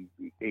away.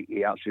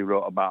 He actually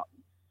wrote about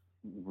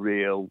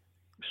real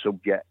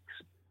subjects.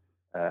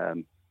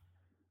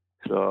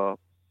 So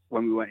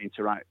when we went in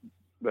to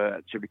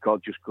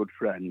record Just Good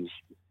Friends,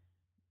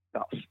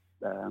 that's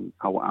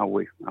how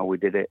we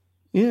did it.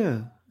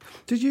 Yeah.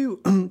 Did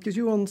you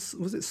on,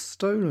 was it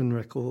Stolen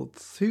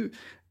Records?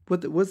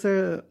 Was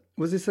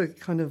this a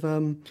kind of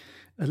a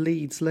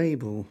Leeds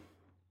label?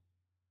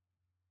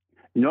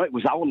 No, it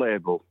was our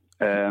label.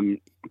 At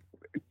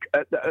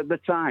the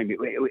time,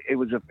 it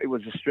was a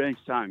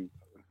strange time,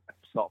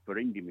 sort of, for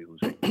indie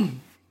music.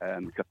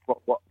 Because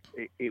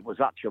it was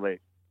actually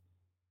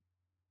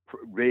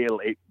real.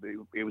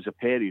 It was a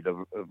period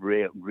of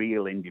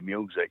real indie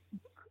music.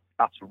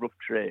 After Rough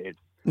Trade,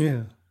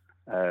 yeah,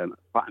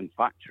 Pattern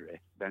Factory,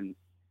 then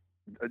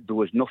there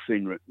was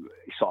nothing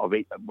sort of.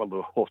 Well, there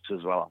were Hut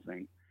as well, I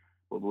think,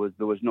 but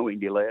there was no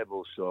indie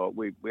label, so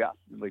we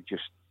actually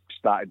just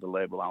started the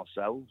label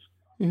ourselves.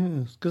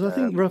 Yes, because I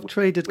think Rough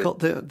Trade had got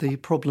the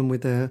problem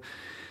with their,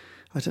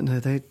 I don't know,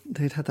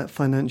 they'd had that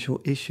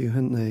financial issue,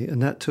 hadn't they?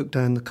 And that took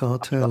down the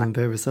Cartel and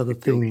various other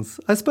things.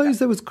 I suppose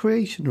there was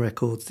Creation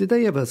Records. Did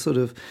they ever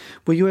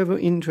were you ever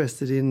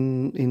interested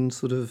in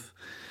sort of,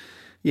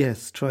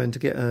 yes, trying to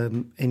get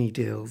any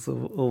deals,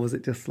 or was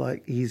it just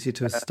like easier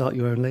to start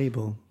your own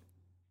label?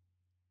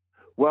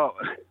 Well,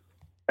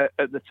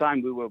 at the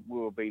time we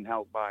were being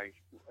helped by,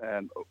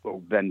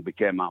 who then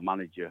became our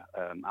manager,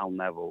 Al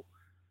Neville.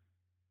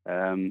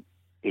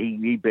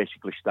 He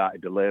basically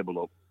started the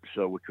label up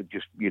so we could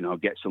just, you know,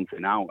 get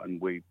something out,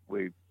 and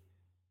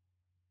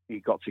he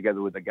got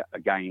together with a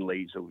guy in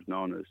Leeds who was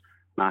known as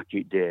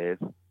Market Dave,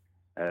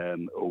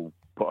 who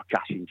put a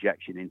cash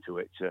injection into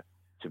it to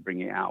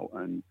bring it out,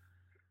 and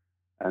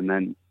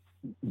then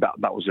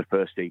that was the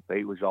first EP.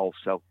 It was all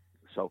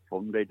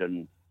self-funded,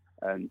 and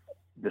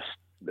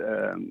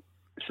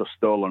so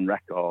Stolen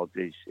Records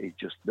is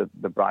just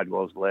the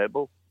Bridewell's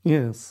label.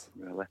 Yes,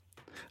 really.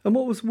 And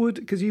what was Wood?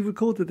 Because you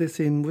recorded this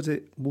in, was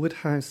it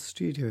Woodhouse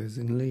Studios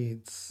in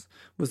Leeds?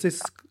 Was this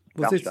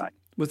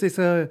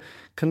a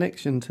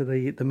connection to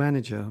the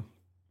manager?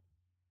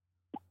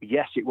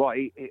 Yes, it was.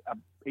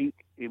 He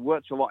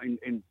worked a lot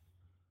in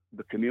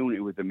the community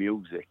with the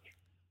music.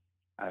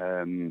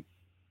 I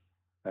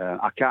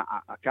can't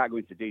go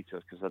into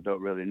details because I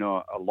don't really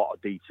know a lot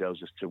of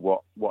details as to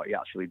what he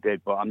actually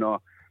did, but I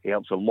know he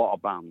helped a lot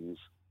of bands.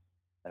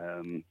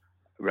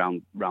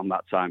 Around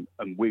that time,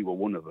 and we were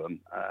one of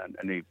them,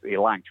 and he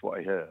liked what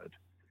he heard.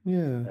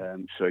 Yeah.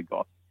 So he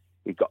got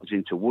us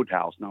into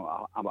Woodhouse.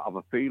 Now I have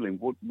a feeling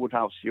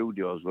Woodhouse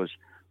Studios was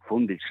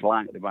funded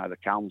slightly by the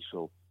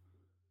council,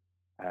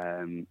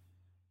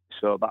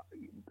 so that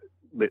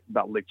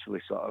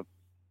literally sort of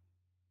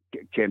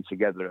came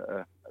together at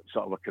a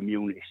sort of a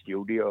community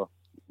studio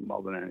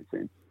more than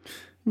anything.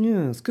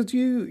 Yes, because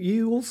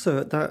you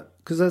also at that,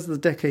 because as the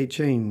decade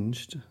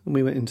changed and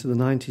we went into the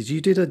 90s, you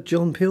did a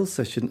John Peel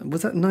session.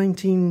 Was that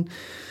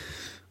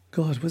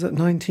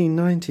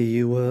 1990?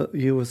 You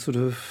were sort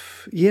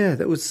of, yeah,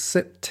 that was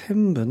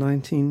September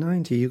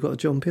 1990. You got a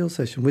John Peel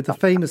session with the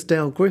famous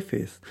Dale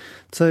Griffith.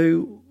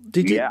 So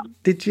did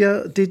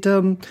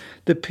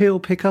the Peel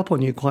pick up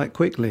on you quite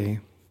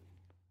quickly?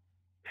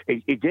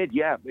 It did,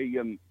 yeah.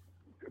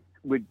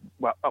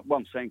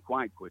 I'm saying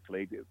quite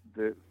quickly.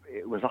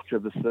 It was after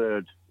the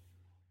third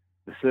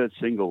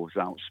single was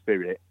out,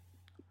 Spirit,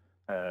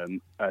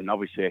 and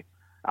obviously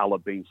Al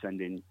had been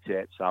sending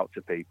tapes out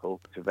to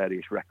people, to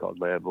various record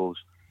labels.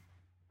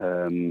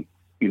 You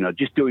know,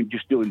 just doing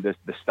the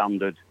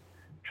standard,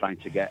 trying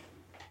to get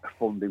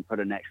funding for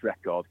the next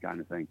record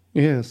kind of thing.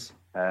 Yes.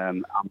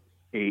 And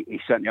he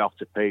sent it off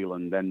to Peel,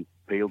 and then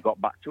Peel got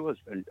back to us,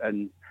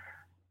 and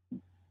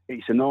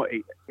it's a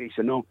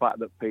known fact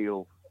that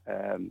Peel.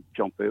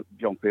 John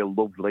Peel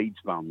loved Leeds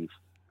bands,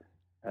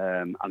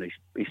 and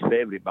his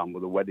favourite band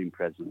was The Wedding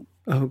Present.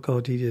 Oh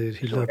God, he did.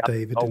 He loved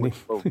David, didn't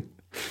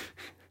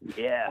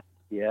he? Yeah.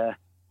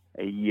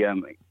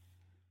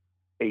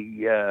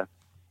 He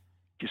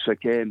just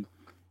came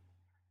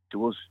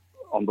to us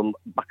on the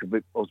back of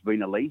it, us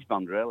being a Leeds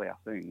band, really. I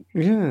think.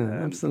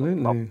 Yeah,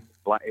 absolutely.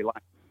 He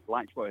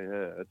liked what he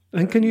heard.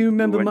 And can you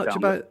remember much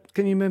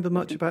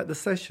about the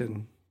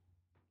session?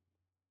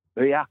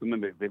 Yeah, I can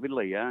remember it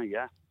vividly.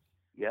 Yeah.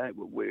 Yeah, it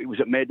was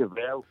at Maida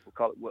Vale. We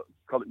call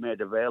it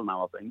Maida Vale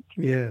now, I think.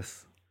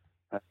 Yes.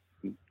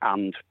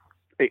 And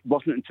it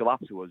wasn't until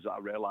afterwards that I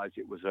realised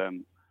it was a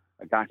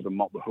guy from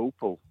Mott the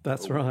Hoople.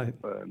 That's right.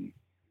 Who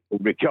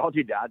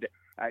recorded it.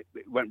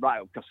 It went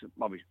right up because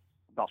obviously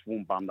that's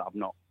one band that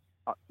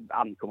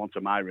hadn't come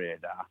onto my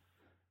radar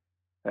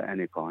at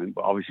any point.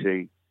 But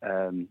obviously,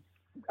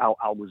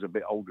 Al was a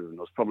bit older than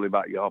us, probably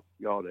about your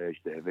age,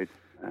 David.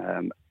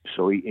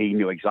 So he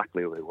knew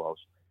exactly who he was.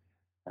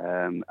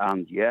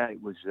 And yeah,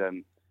 it was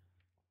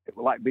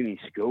like being in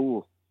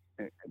school.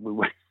 We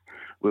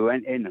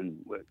went in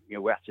and we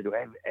had to do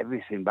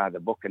everything by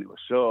the book, and it was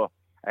so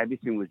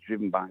everything was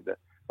driven by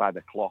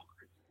the clock,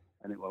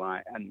 and it was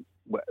like, and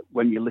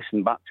when you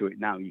listen back to it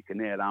now, you can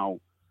hear how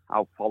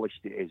polished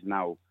it is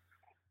now,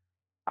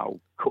 how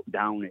cut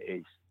down it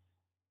is,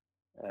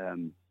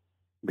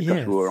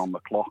 because we were on the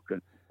clock,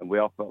 and we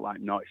all felt like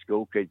naughty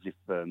school kids if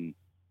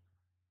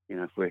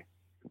if we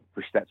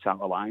stepped out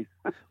of line.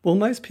 Well,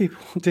 most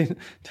people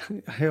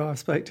who I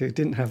spoke to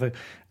didn't have a.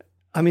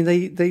 I mean,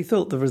 they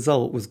thought the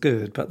result was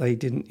good, but they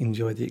didn't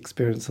enjoy the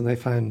experience, and they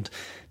found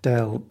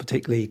Dale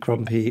particularly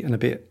grumpy and a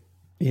bit,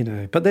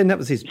 But then that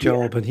was his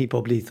job, and he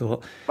probably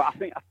thought. But I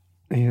think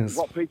yes.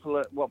 what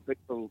people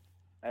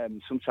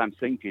sometimes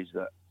think is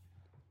that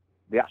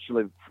they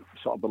actually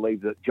sort of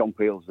believe that John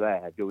Peel's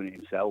there doing it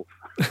himself.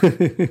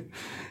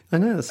 I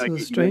know, it's a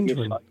strange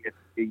one.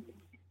 The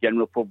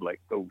general public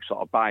who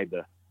sort of buy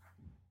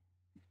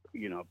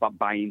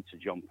into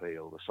John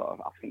Peel.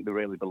 I think they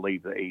really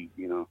believe that he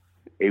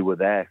were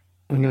there.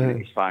 I know.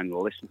 His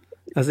final listen.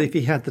 As if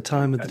he had the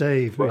time of the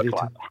day. Really.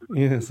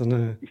 Yes, I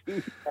know.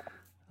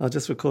 I'll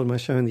just record my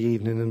show in the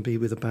evening and be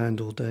with a band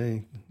all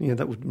day. Yeah,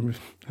 that would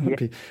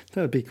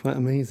be quite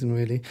amazing,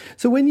 really.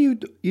 So when you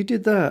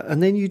did that,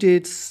 and then you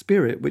did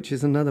Spirit, which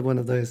is another one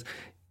of those.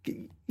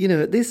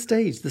 At this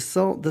stage, the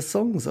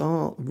songs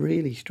are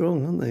really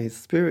strong, aren't they?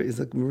 Spirit is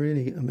a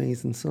really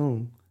amazing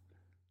song.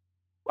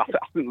 I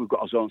think we've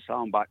got our own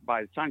sound. By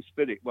the time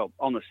Spirit,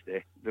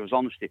 Honesty, there was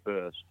Honesty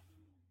first,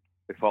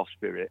 before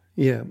Spirit.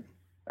 Yeah.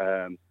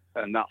 And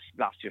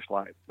that's just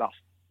like, that's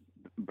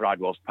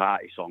Bridewell's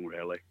party song,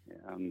 really.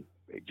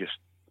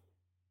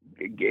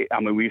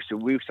 We used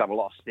to have a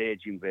lot of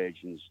stage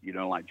invasions,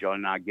 like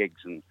joining our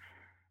gigs and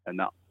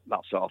that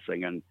sort of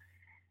thing. And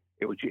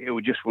it was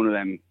just one of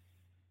them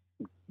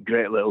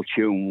great little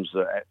tunes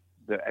that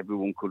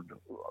everyone could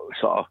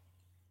sort of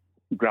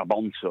grab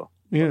onto.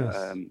 Yes.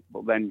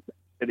 But then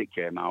it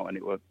came out, and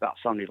that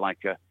sounded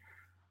like a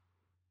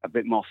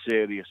bit more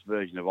serious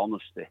version of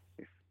Honesty,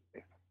 if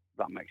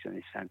that makes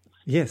any sense.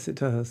 Yes, it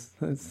does.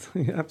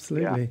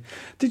 Absolutely. Yeah.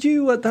 Did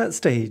you, at that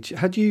stage,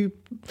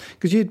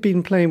 because you'd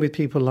been playing with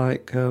people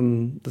like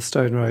the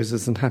Stone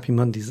Roses and Happy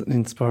Mondays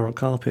and Spiral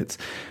Carpets,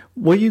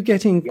 were you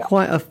getting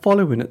quite a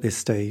following at this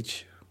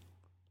stage?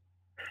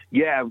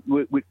 Yeah,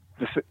 we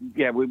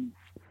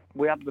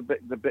had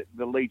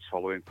the Leeds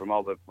following from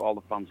all the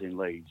fans in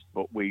Leeds,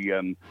 but we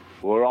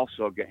were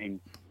also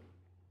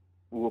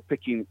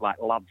picking like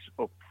lads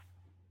up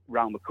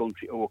around the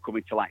country who were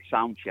coming to like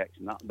sound checks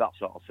and that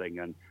sort of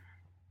thing,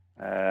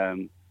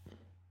 and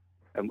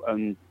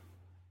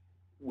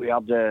we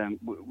had a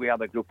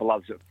group of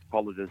lads that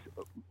followed us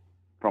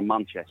from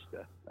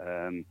Manchester,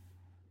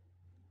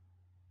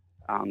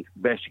 and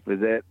basically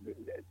they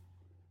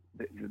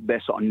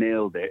sort of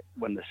nailed it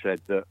when they said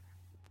that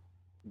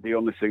the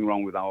only thing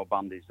wrong with our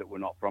band is that we're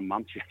not from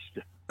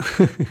Manchester.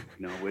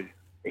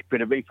 If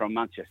we'd have been from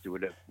Manchester,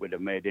 we'd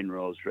have made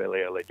inroads really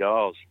early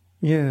doors.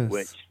 Yes.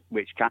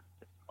 Which can't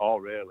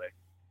really,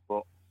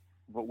 but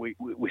we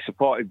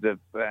supported the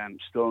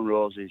Stone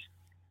Roses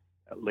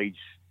at Leeds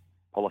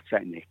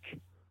Polytechnic,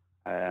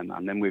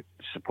 and then we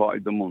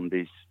supported the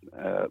Mondays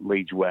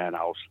Leeds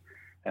Warehouse,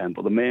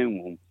 but the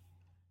main one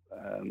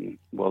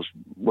was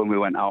when we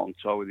went out on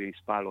tour with the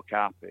Spiral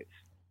Carpets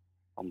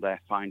on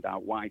their Find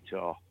Out Why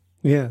tour.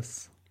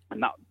 Yes.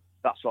 And that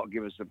sort of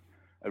gave us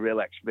a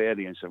real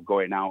experience of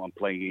going out and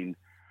playing,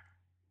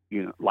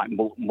 like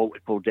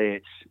multiple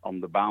dates on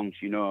the bounce,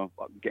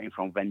 getting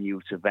from venue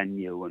to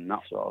venue and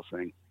that sort of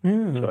thing.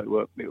 Yeah. So it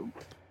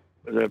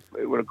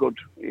were a good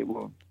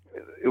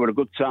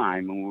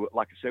time, and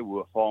like I said, we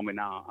were forming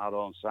our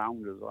own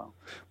sound as well.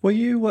 Were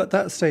you at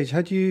that stage?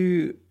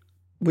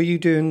 Were you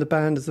doing the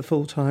band as a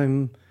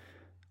full-time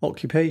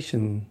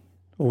occupation,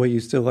 or were you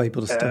still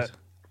able to study?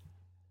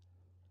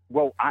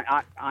 Well,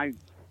 I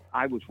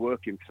was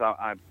working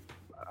because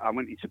I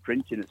went into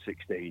printing at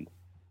 16.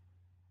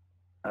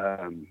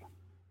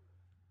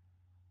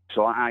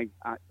 So I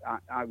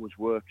was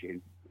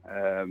working,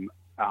 and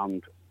I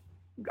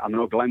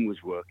know Glenn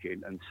was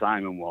working and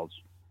Simon was.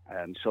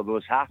 So there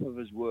was half of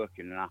us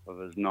working and half of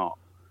us not.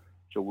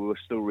 So we were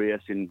still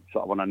rehearsing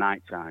sort of on a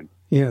night time.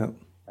 Yeah.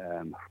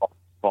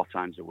 4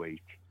 times a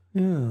week.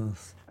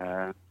 Yes.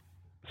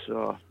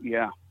 So,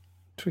 yeah.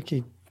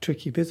 Tricky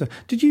business.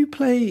 Did you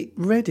play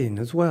Reading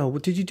as well?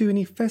 Did you do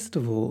any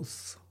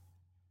festivals?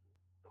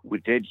 We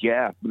did,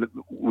 yeah.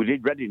 We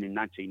did Reading in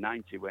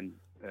 1990 when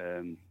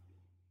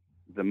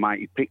the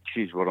Mighty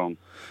Pixies were on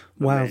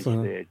the main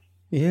stage.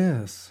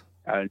 Yes.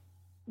 And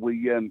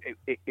we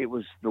it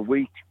was the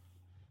week.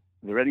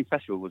 The Reading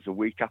Festival was the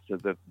week after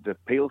the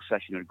Peel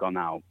session had gone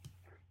out,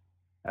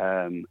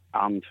 and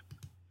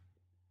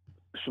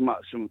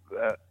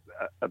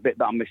a bit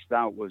that I missed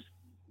out was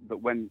that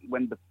when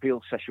the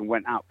Peel session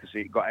went out, because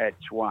it got aired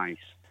twice,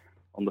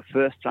 on the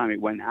first time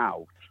it went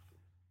out,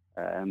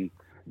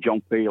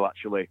 John Peel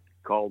actually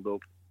called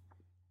up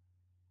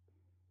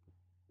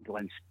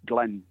Glenn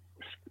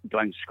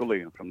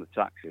Scullion from the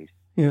Taxis,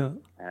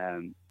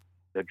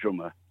 the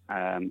drummer,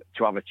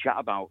 to have a chat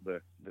about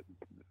the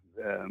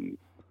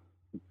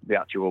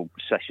actual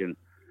session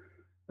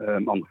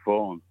on the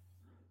phone.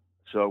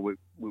 So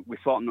we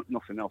thought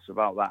nothing else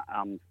about that.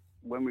 And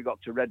when we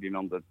got to Reading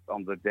on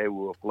the day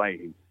we were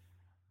playing,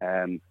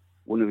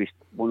 one of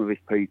his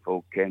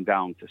people came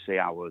down to see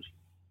ours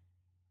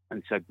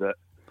and said that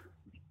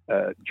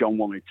John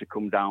wanted to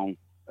come down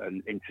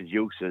and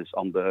introduce us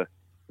on the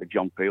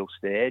John Peel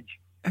stage.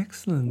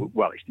 Excellent.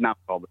 Well, it's now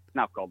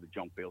called the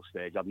John Peel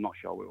stage. I'm not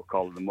sure what we were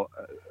calling them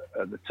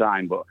at the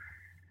time, but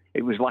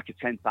it was like a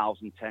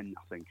 10,010,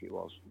 I think it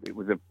was. It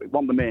wasn't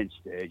the main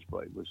stage,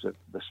 but it was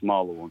the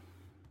smaller one.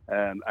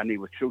 And he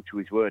was true to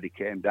his word. He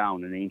came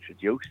down and he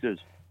introduced us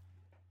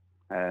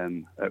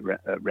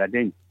at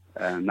Reading,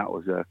 and that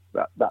was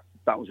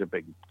a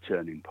big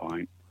turning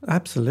point.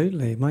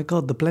 Absolutely. My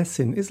God, the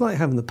blessing. It's like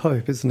having the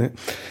Pope, isn't it?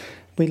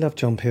 We love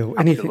John Peel.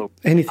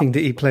 Anything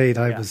that he played,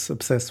 I was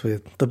obsessed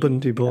with. The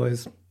Bundy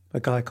Boys, A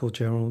Guy Called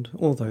Gerald,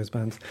 all those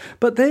bands.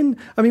 But then,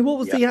 I mean, what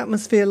was the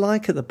atmosphere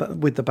like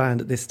with the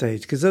band at this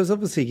stage? Because there was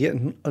obviously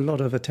getting a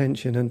lot of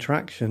attention and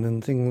traction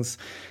and things.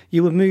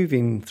 You were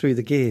moving through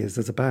the gears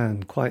as a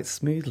band quite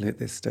smoothly at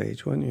this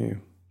stage, weren't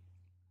you?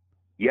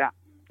 Yeah,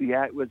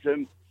 it was.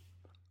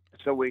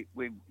 So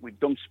we'd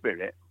done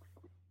Spirit,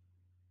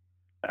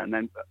 and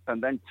then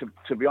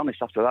to be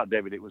honest, after that,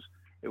 David, it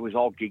was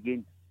all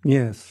gigging.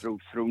 Yes. Through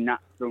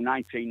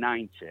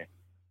 1990,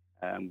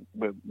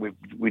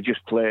 we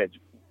just played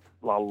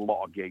a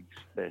lot of gigs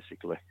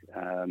basically,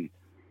 and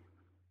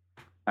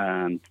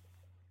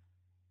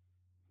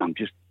I'm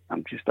just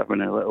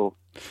having a little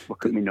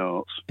look at my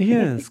notes.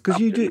 Yes, because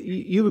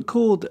you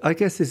record. I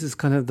guess this is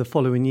kind of the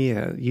following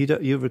year.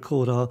 You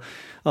record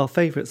our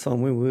favourite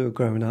song when we were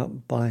growing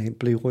up by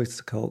Blue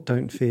Oyster Cult,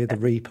 "Don't Fear the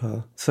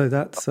Reaper." So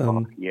that's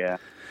yeah.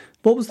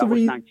 What was the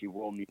reason?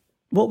 91.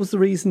 What was the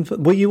reason for?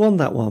 Were you on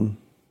that one?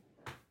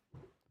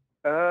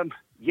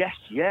 Yes,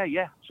 yeah,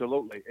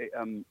 absolutely.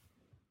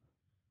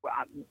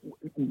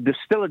 There's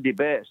still a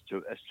debate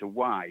as to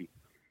why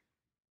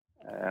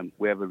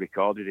we ever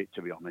recorded it,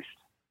 to be honest.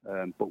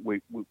 But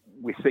we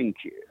think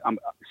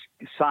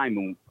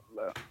Simon,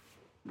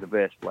 the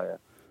bass player,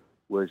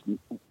 was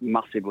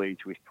massively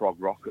into his prog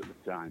rock at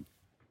the time.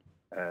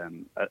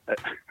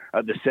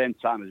 At the same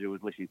time as he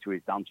was listening to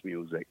his dance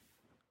music,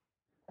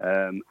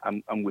 and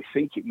we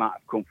think it might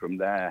have come from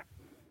there.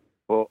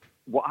 But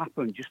what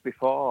happened just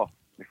before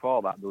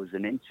that, there was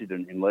an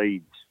incident in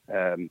Leeds,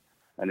 and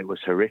it was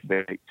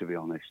horrific, to be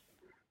honest.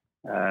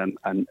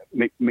 And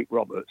Mick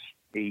Roberts,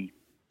 he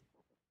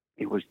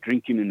was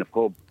drinking in the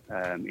pub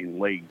in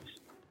Leeds,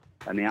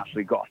 and he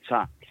actually got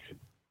attacked,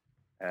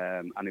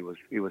 and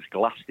he was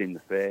glassed in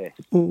the face.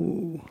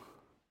 Ooh.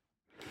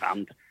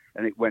 And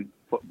it went,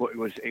 but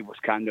it was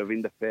kind of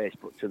in the face,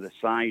 but to the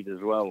side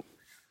as well.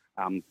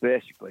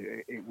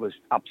 Basically, it was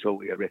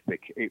absolutely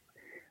horrific.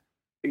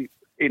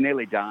 He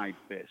nearly died,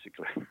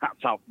 basically.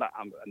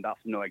 And that's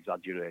no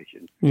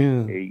exaggeration.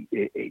 Yeah.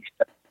 He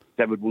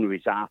severed one of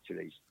his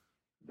arteries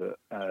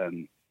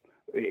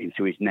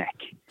into his neck,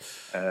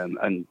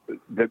 and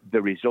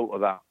the result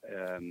of that,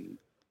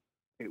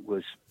 it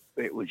was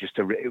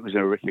a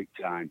horrific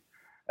time.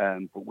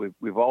 But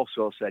we've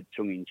also said,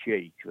 tongue in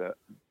cheek,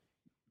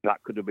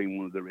 that could have been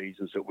one of the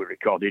reasons that we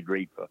recorded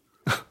Reaper,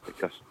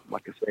 because,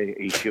 like I say,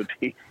 he should.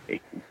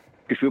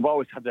 Because we've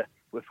always had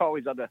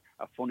a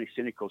funny,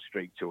 cynical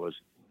streak to us.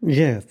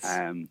 Yes.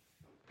 And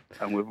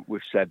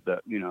we've said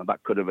that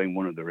that could have been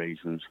one of the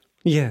reasons.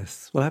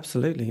 Yes. Well,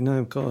 absolutely.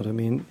 No, God. I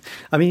mean,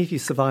 if you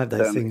survive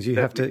those things, you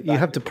have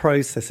to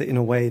process it in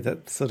a way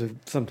that sort of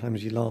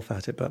sometimes you laugh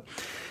at it. But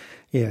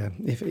yeah,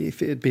 if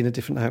it had been a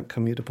different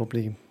outcome, you'd have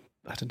probably,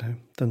 I don't know,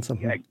 done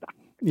something. Yeah, exactly.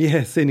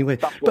 Yes. Anyway,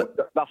 that's what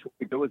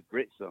we do as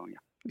Brits, though. Yeah.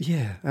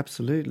 Yeah,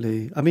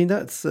 absolutely. I mean,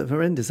 that's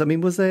horrendous. I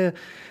mean, was it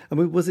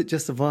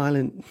just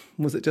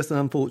an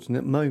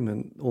unfortunate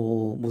moment,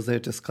 or was there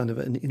just kind of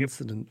an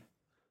incident?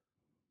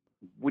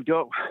 We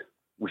still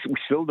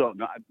don't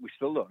know. We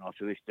still don't know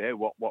to this day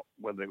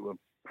whether it was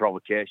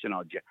provocation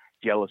or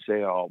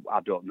jealousy, or I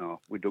don't know.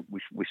 We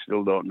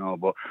still don't know.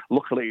 But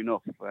luckily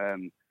enough,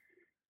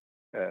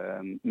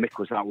 Mick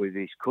was out with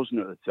his cousin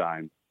at the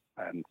time,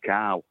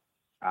 Carl.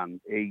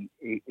 And he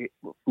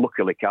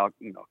luckily Cal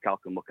can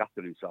look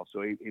after himself,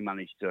 so he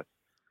managed to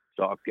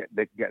sort of get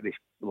this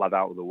lad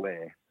out of the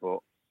way.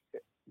 But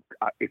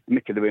if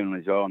Mick had been on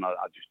his own, I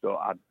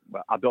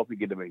don't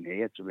think he'd have been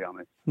here, to be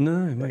honest.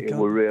 No, my God. It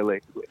were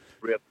really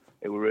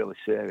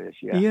serious.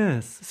 Yeah.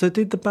 Yes. So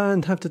did the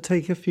band have to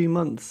take a few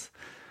months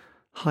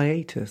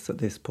hiatus at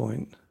this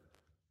point?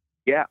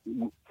 Yeah,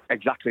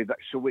 exactly.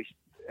 So which.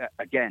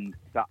 Again,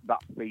 that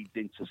feeds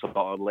into sort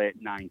of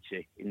late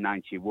 90. In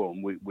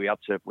 91, we had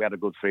a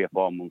good 3 or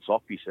 4 months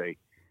off, you see,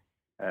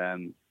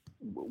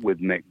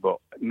 with Mick. But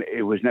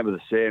it was never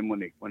the same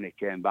when he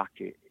came back.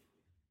 It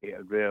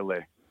had really,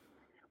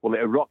 it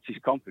had rocked his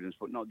confidence,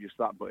 but not just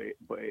that. But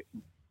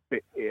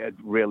it had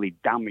really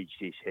damaged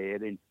his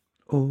hearing.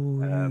 Oh,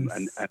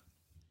 yes.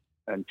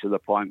 And to the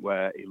point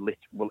where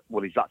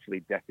he's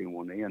actually deaf in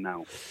one ear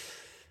now,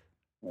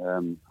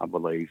 I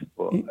believe.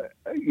 But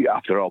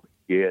after all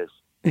years.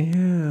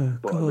 Yeah,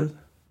 God.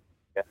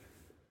 Yeah.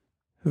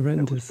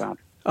 Horrendous.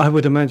 I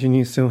would imagine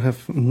you still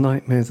have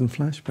nightmares and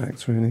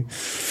flashbacks, really.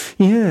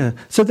 Yeah.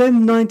 So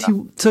then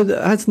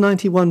as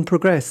 91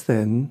 progressed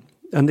then,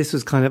 and this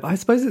was kind of, I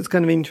suppose it's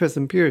kind of an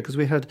interesting period because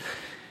we had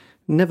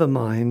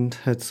Nevermind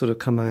had sort of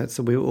come out,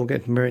 so we were all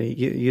getting very,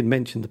 you'd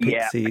mentioned the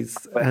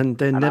Pixies, and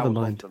then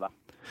Nevermind.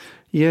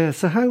 Yeah,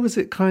 so how was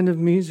it kind of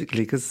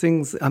musically? Because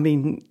things, I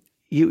mean,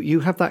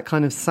 you have that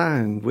kind of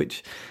sound,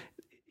 which,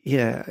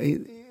 yeah,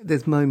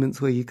 there's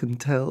moments where you can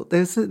tell.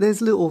 There's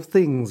little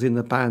things in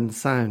the band's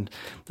sound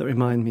that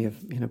remind me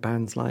of,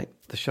 bands like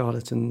the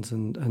Charlatans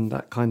and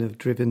that kind of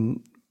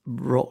driven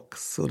rock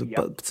sort of,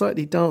 but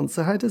slightly dance.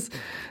 So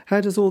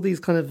how does all these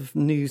kind of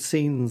new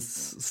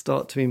scenes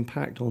start to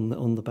impact on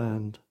the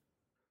band?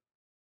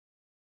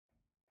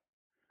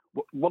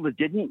 Well, they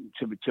didn't.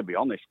 To be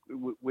honest,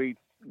 we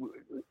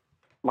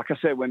like I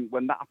say, when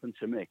that happened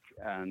to Mick,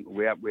 and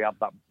we had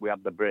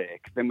the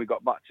break. Then we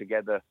got back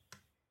together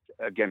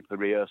again for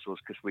rehearsals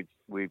because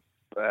we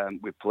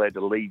played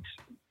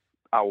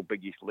our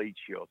biggest Leeds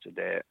show to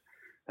date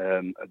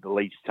at the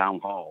Leeds Town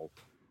Hall,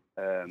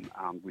 and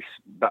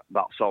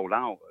that sold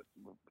out at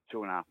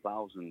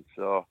 2,500.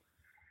 So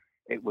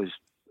it was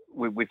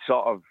we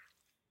felt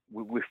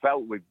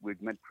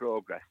we'd made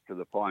progress to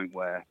the point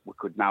where we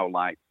could now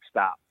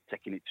start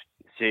taking it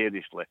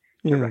seriously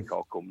to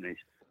record companies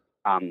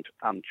and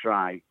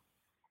try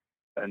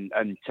and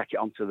take it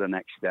on to the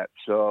next step.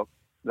 So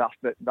that's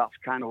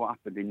kind of what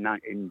happened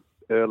in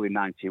early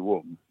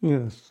 91.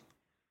 Yes.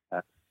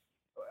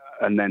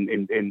 And then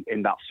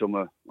in that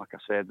summer, like I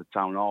said, the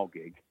Town Hall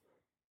gig.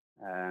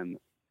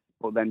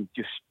 But then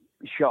just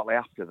shortly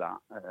after that,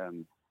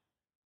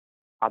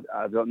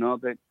 I don't know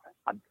that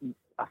I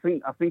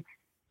think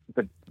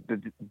the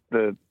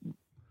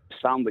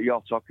sound that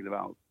you're talking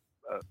about,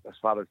 as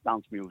far as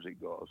dance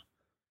music goes,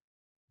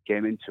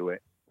 came into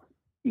it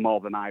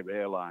more than I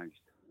realised.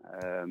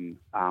 And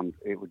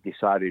it was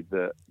decided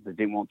that they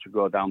didn't want to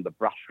go down the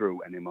brass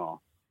route anymore,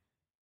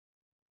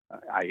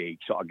 i.e.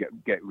 sort of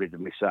get rid of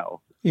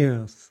myself.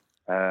 Yes.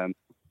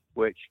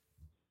 Which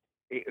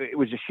it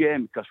was a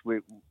shame because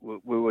we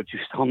were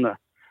just on the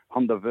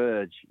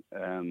verge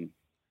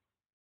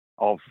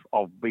of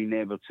being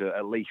able to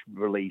at least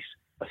release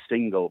a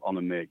single on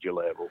a major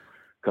label,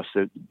 because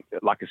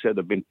like I said,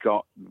 they've been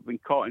caught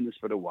in this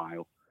for a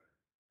while.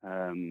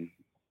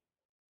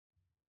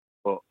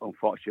 But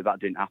unfortunately, that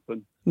didn't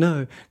happen.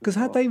 No, because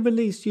had they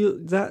released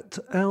that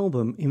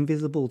album,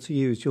 Invisible to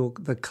You, is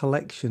the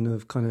collection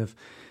of kind of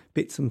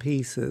bits and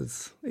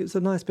pieces. It was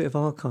a nice bit of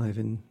archive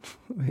in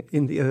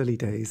the early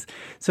days.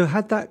 So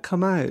had that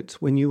come out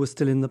when you were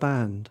still in the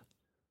band?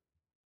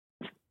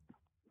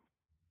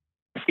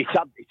 It's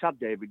had,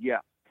 David,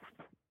 yeah.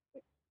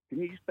 Can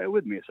you just bear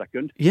with me a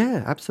second?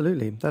 Yeah,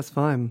 absolutely. That's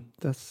fine.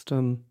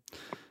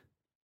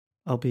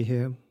 I'll be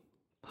here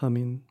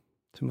humming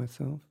to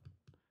myself.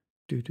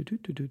 Sorry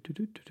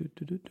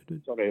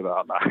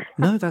about that.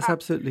 No, that's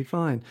absolutely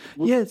fine.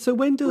 Yeah, so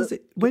when does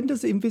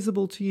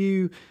Invisible to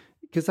You,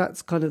 because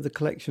that's kind of the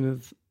collection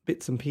of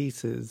bits and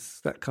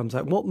pieces that comes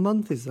out. What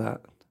month is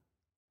that?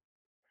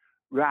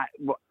 Right.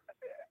 Well,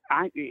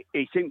 I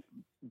think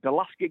the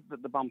last gig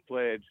that the band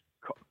played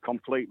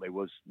completely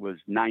was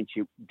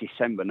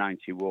December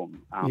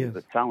 91, and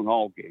the Town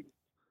Hall gig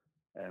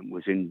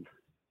was in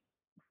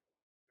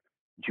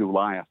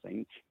July, I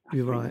think.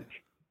 You're right.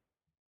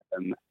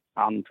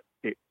 And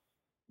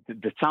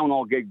the Town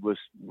Hall gig was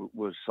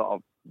sort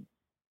of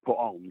put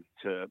on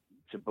to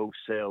boost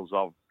sales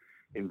of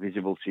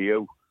Invisible to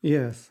You.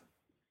 Yes.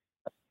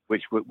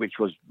 Which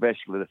was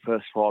basically the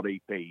first 4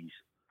 EPs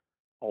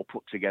all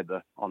put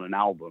together on an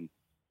album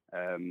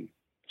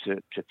to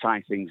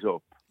tie things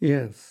up.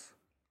 Yes.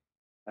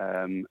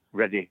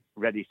 Ready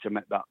to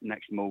make that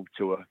next move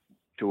to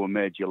a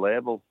major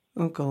label.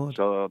 Oh God.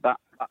 So that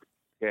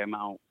came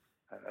out.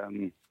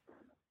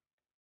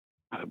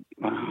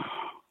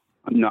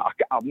 No, I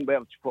won't be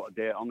able to put a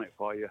date on it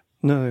for you.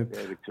 No,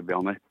 David, to be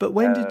honest. But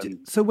when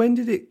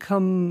did it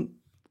come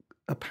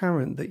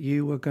apparent that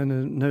you were going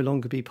to no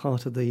longer be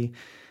part of the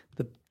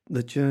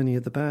journey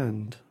of the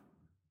band?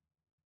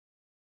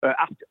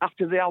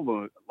 After the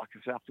album, like I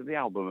said, after the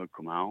album had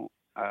come out,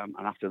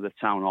 and after the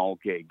Town Hall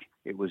gig,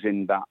 it was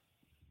in that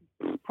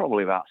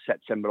probably about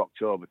September,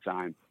 October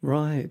time.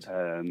 Right.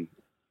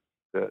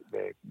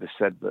 They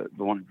said that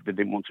they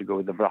didn't want to go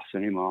with the brass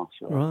anymore.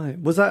 So. Right.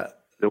 Was that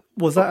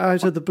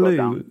out of the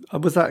blue?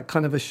 Was that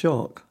kind of a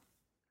shock?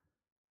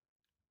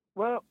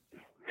 Well,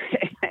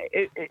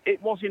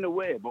 it was in a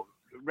way, but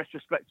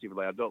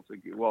retrospectively, I don't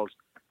think it was.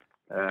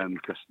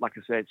 Because, like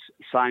I said,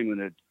 Simon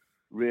had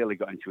really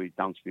got into his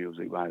dance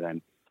music by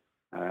then.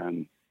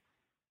 And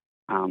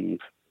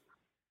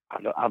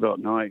I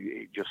don't know,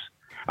 it just...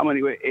 I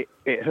mean,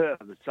 it hurt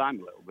at the time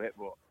a little bit,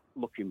 but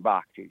looking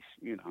back, it's,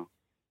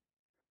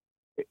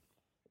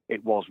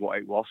 it was what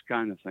it was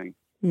kind of thing.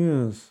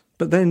 Yes.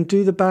 But then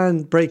do the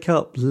band break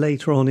up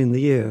later on in the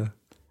year?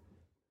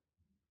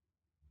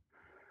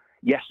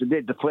 Yes, they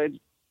did.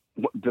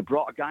 They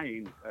brought a guy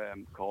in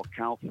called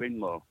Carl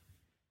Finlow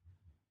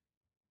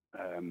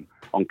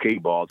on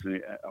keyboards,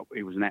 and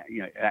he was an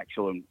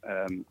excellent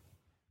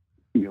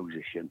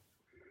musician.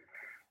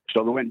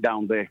 So they went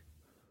down there,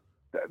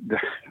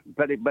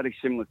 very, very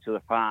similar to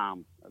the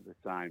Farm at the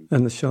time.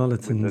 And the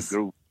Charlatans. With the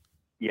groove,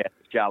 the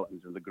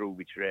Charlatans and the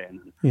Groovy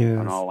Train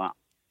and all that.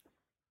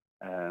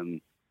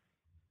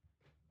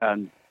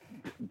 And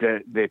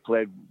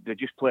they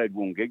just played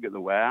one gig at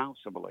the Warehouse,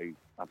 I believe.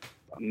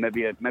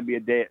 Maybe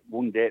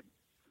one date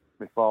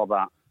before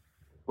that.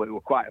 But it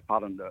was quite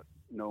apparent that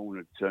no one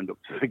had turned up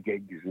to the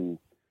gigs and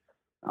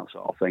that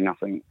sort of thing.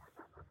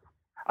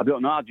 I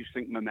don't know, I just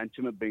think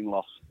momentum had been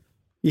lost.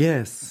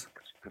 Yes.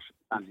 Because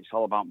sometimes it's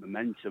all about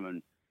momentum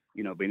and,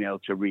 being able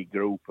to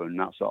regroup and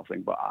that sort of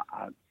thing. But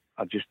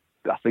I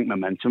think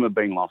momentum had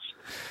been lost.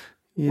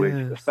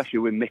 Yes. Especially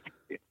with Mick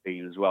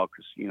being as well,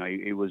 because,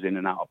 he was in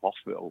and out of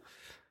hospital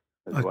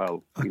as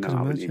well. I can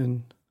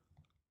imagine.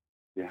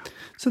 Yeah.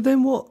 So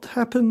then what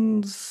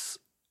happens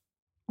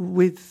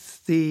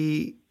with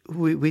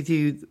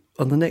you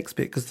on the next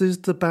bit? Because does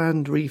the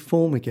band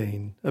reform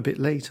again a bit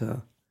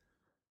later?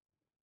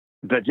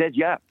 They did,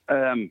 yeah.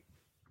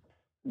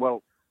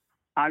 Well,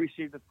 I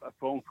received a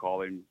phone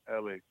call in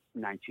early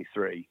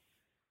 '93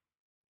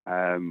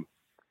 from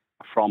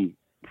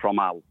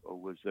Al, who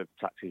was the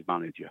Taxis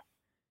manager,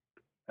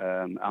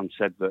 and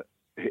said that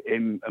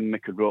him and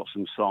Mick had wrote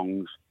some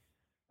songs,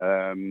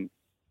 and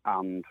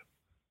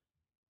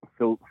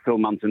Phil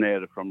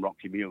Manzanera from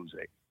Rocky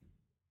Music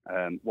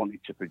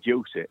wanted to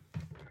produce it.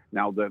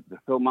 Now, the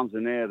Phil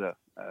Manzanera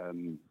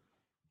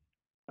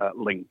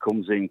link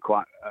comes in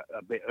quite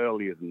a bit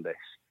earlier than this,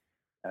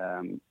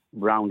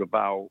 round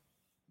about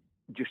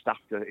just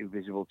after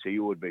Invisible to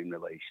You had been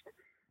released,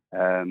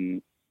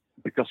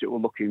 because it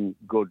was looking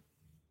good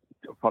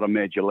for a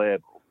major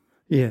label.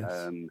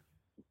 Yes.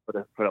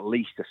 For at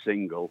least a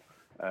single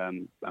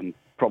and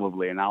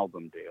probably an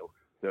album deal,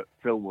 that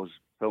Phil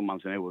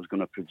Manzanera was going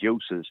to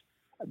produce us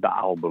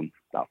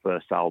that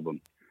first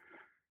album.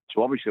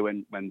 So obviously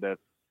when the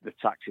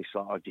Taxis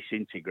sort of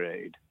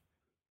disintegrated,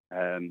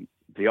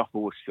 the offer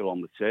was still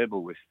on the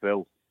table with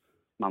Phil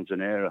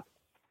Manzanera,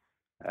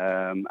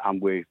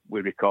 and we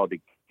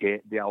recorded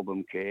the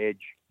album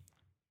Cage.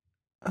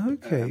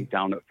 Okay.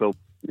 Down at Phil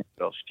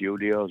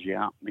Studios,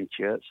 in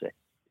Chertsey.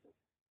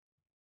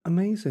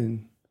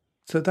 Amazing.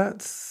 So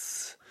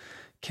that's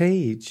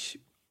Cage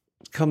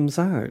comes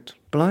out.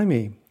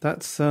 Blimey,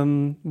 that's.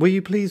 Were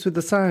you pleased with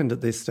the sound at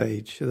this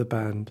stage of the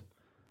band?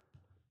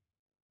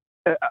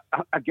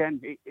 Again,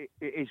 it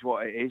is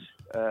what it is,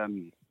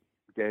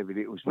 David.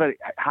 It was very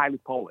highly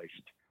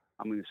polished.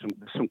 I mean,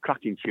 there's some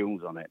cracking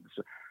tunes on it,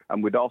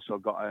 and we'd also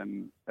got a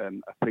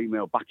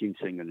female backing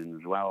singer in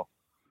as well,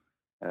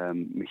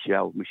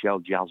 Michelle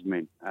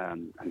Jasmine,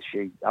 and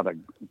she had a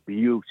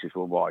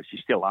beautiful voice. She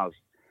still has.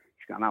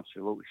 She's got an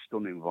absolutely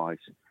stunning voice.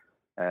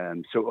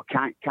 So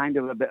kind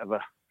of a bit of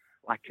a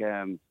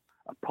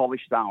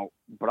polished out,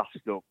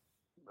 brassed up,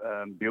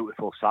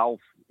 beautiful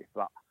South, if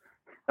that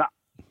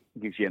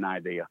gives you an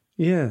idea.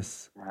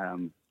 Yes.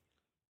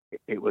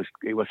 It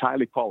was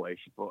highly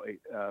polished, but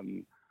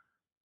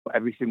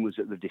everything was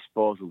at the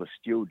disposal of the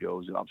studio.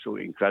 It was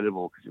absolutely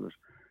incredible because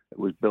it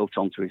was built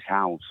onto his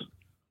house.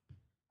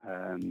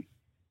 And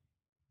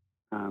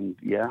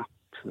yeah,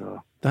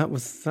 so that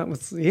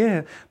was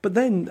yeah. But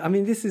then, I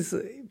mean, this is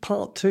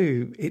part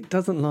two. It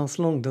doesn't last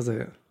long, does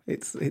it?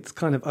 It's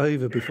kind of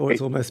over before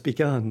it's almost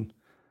begun.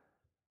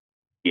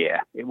 Yeah,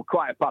 it was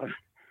quite apparent.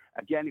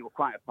 Again, it was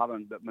quite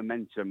apparent that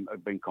momentum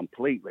had been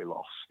completely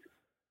lost.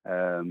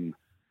 And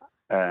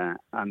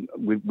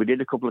we did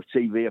a couple of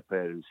TV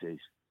appearances,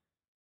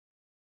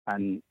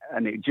 and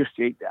it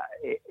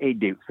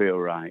didn't feel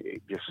right.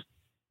 It just,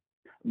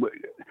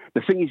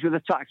 the thing is with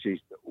the Taxis,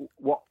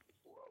 what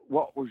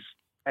was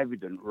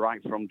evident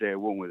right from day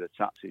one with the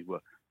Taxis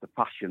were the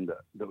passion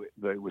that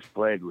it was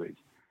played with,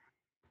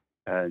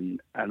 and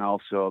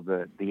also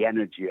the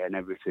energy and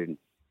everything,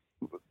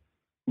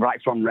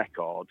 right from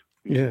record,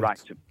 yes, right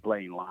to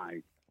playing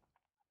live,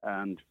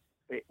 and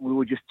we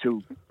were just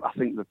too. I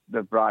think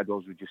the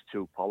Bridewells were just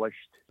too polished,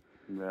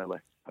 really.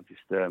 I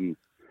just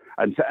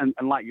and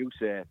like you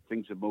say,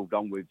 things have moved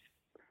on with.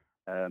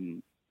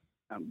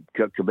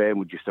 Kurt Cobain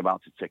was just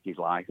about to take his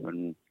life,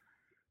 and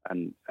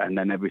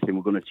then everything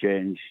was going to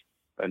change,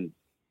 and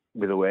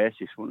with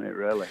Oasis, wasn't it?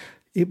 Really,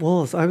 it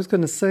was. I was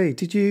going to say,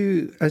 did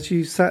you, as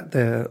you sat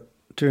there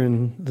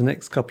during the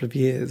next couple of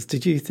years,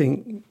 did you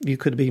think you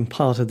could have been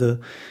part of the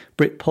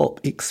Britpop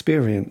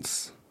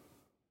experience?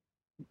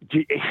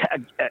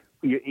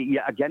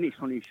 Yeah, again, it's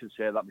funny you should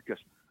say that, because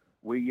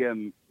we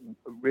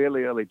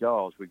really early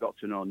doors we got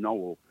to know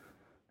Noel.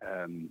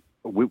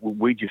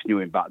 We just knew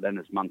him back then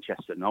as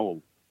Manchester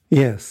Noel.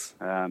 Yes.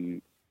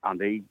 And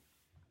he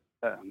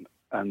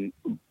and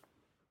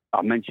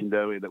I mentioned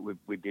earlier that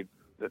we did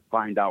the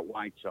Find Out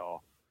Why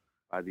tour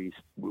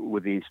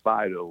with the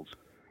Inspirals,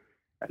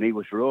 and he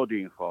was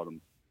roadieing for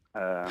them.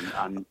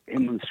 And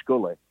him and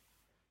Scully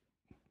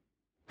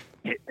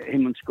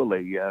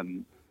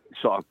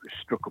sort of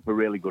struck up a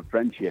really good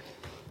friendship.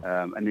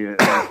 And he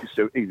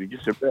was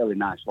just a really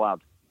nice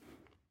lad.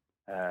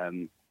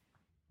 And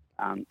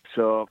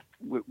so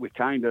we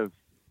kind of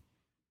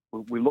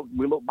we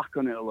look back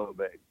on it a little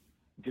bit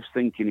just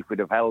thinking if we'd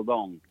have held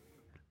on,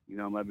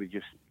 maybe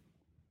just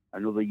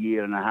another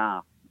year and a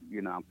half,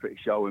 I'm pretty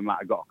sure we might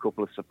have got a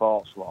couple of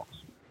support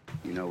slots,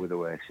 with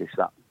Oasis,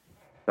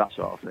 that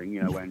sort of thing,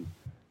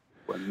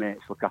 when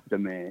mates look after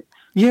mates.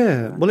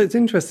 Yeah, well, it's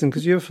interesting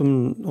because you're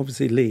from,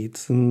 obviously,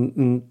 Leeds,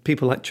 and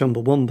people like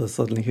Chumbawamba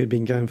suddenly, who'd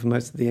been going for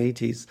most of the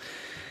 80s,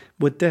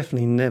 were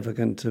definitely never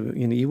going to,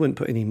 you wouldn't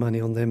put any money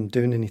on them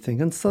doing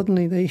anything. And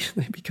suddenly they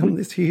become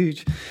this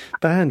huge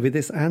band with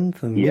this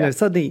anthem. Yeah.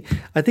 Suddenly,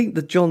 I think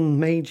the John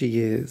Major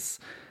years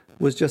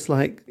was just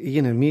like,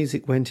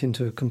 music went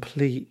into a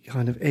complete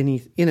kind of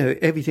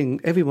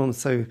everything, everyone was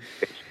so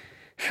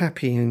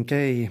happy and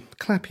gay,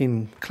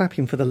 clapping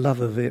for the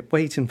love of it,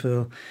 waiting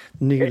for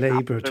New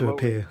Labour to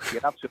appear.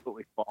 You're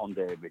absolutely spot on,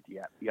 David.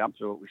 Yeah, you're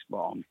absolutely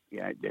spot on.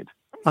 Yeah, it did.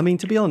 I mean,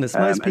 to be honest,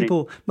 most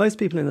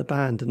people in the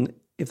band, and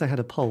if they had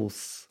a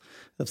pulse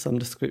of some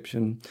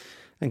description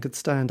and could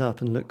stand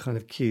up and look kind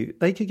of cute,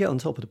 they could get on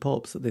top of the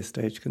pops at this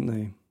stage, couldn't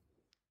they?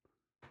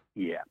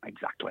 Yeah,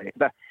 exactly.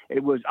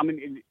 It was. I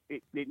mean,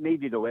 it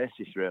needed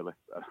Oasis, really.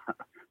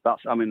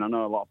 I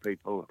know a lot of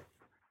people.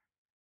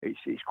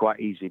 It's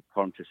quite easy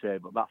for them to say,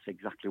 but that's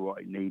exactly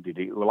what it needed.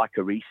 It was like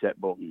a reset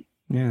button.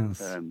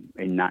 Yes.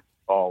 In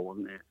 '94,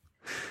 wasn't it?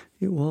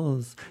 It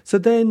was. So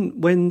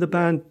then, when the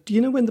band,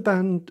 when the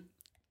band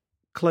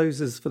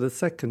closes for the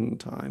second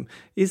time,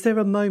 is there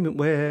a moment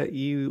where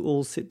you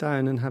all sit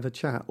down and have a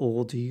chat,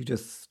 or do you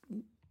just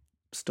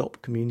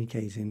stop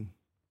communicating?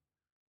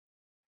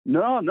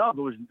 No,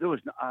 there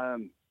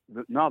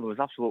was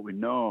absolutely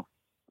no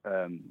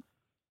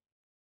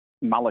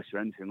malice or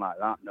anything like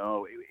that.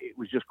 No, it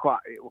was just quite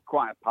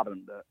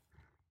apparent that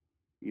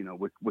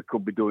we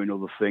could be doing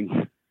other things.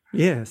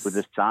 Yes, with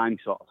this time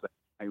sort of thing.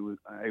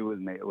 It was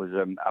me. It was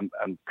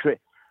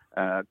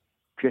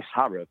Chris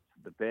Harrop,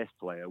 the bass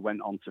player,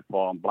 went on to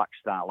form Black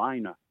Star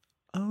Liner.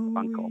 Oh, a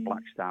band called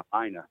Black Star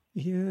Liner.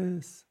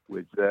 Yes,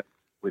 with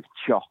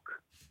Chock,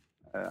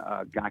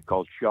 a guy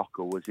called Chock,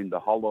 who was in the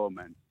Hollow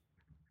Men,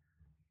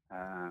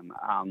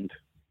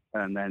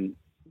 and then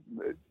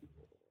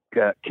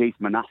Keith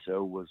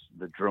Manasseh was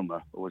the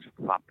drummer, who was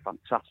a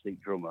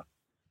fantastic drummer.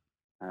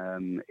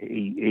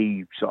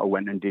 He sort of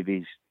went and did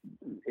his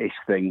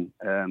thing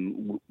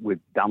with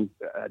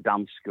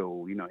dance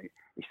school.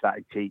 He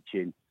started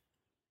teaching,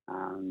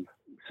 and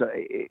so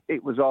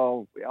it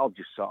all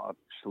just sort of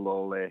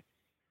slowly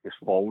just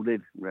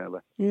folded,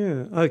 really.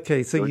 Yeah.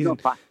 Okay. So there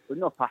was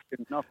no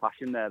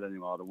passion there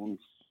anymore.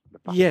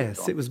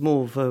 Yes, it was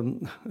more of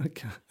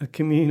a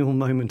communal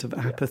moment of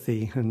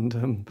apathy,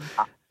 and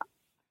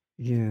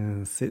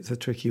yes, it's a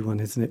tricky one,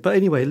 isn't it? But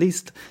anyway, at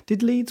least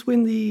did Leeds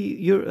win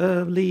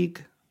the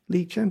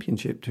league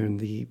championship during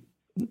the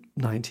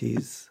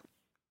 90s?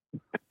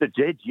 They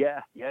did,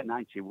 yeah,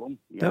 91.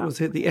 Yeah. That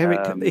was it. The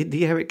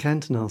Eric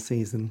Cantona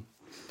season.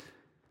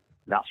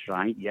 That's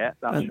right. Yeah,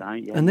 that's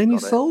right. Yeah, and then you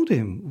sold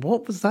him.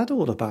 What was that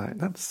all about?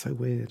 That was so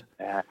weird.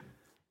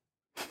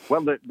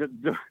 Well, there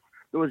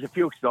was a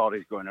few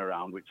stories going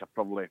around, which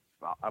I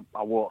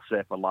won't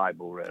say for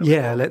libel, really.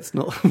 Yeah, let's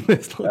not go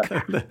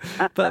there.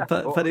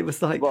 But it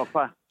was like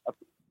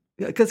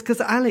because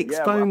Alex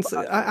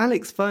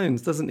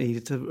phones, doesn't he,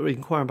 to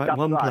inquire about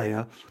one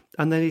player,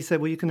 and then he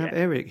said, well, you can have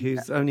Eric,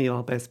 who's only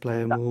our best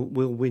player, and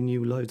we'll win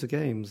you loads of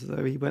games.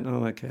 So he went,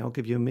 oh, okay, I'll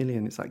give you $1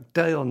 million. It's like,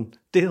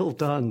 deal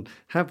done.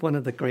 Have one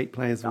of the great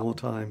players of all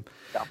time.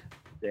 That's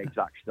the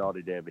exact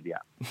story, David. Yeah.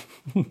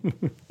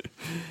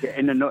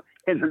 In a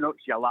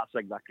nutshell, that's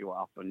exactly what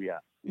happened. Yeah.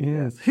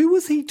 Yes. Who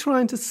was he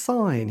trying to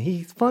sign?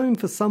 He phoned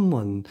for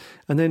someone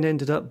and then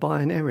ended up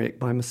buying Eric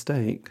by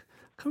mistake.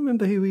 I can't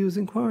remember who he was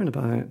inquiring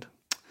about.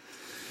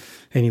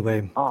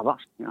 Anyway. Oh,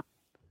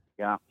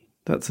 yeah.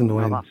 That's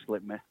annoying. That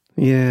slipped me.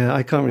 Yeah,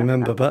 I can't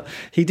remember, but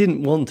he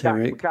didn't want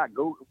Eric. We can't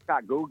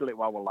Google it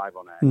while we're live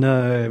on air.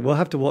 No, we'll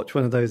have to watch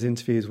one of those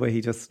interviews where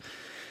he just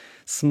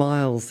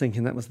smiles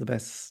thinking that was the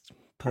best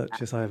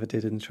purchase I ever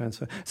did in the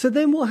transfer. So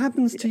then what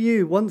happens to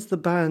you once the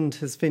band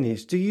has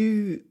finished? Do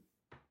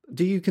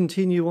you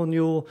continue on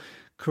your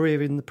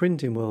career in the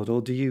printing world,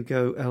 or do you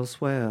go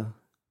elsewhere?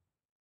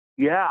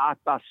 Yeah,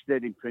 I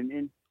stayed in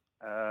printing,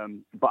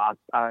 but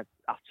I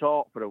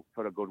taught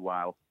for a good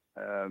while.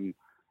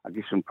 I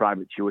did some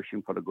private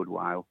tuition for a good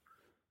while.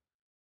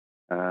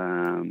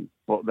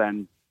 But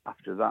then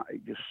after that,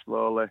 it just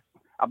slowly...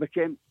 I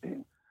became...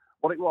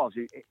 What it was,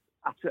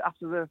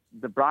 after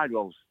the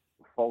Bridewells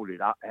folded,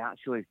 I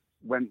actually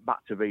went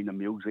back to being a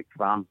music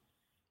fan.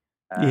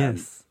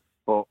 Yes.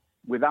 But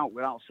without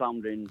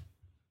sounding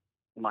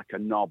like a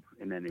knob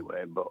in any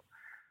way, but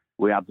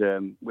we had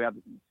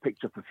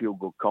picked up a few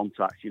good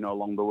contacts,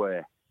 along the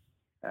way.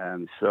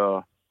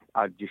 So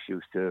I just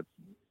used to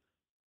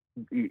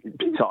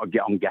sort of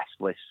get on guest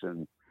lists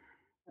and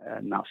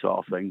that sort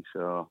of thing.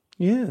 So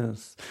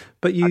yes,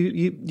 but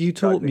you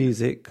taught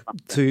music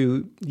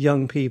to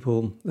young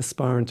people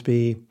aspiring to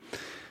be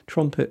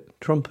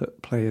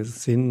trumpet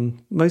players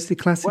in mostly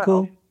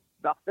classical.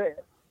 Well, that's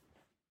it.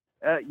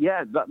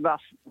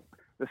 That's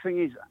the thing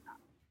is,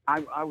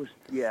 I was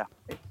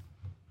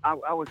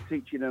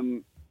teaching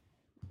them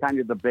kind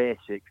of the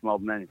basics more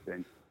than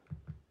anything.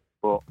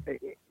 but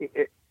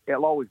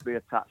it'll always be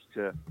attached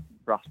to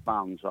brass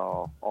bands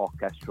or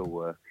orchestral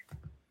work.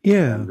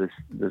 Yeah. And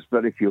there's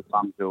very few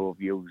bands who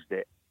have used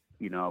it,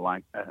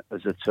 like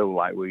as a tool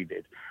like we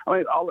did.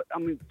 I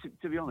mean,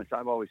 to be honest,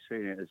 I've always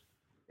seen it as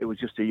it was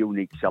just a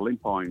unique selling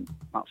point.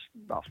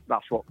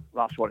 That's what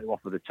it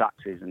offered the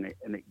taxis, and it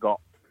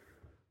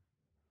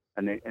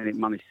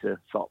managed to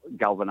sort of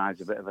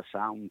galvanise a bit of a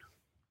sound.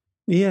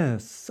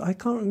 Yes, I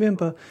can't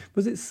remember.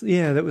 Was it?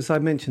 Yeah, that was. I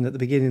mentioned at the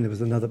beginning there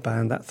was another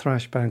band, that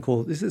thrash band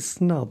called. Is it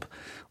Snub?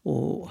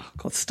 Or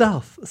God,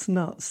 Snuff.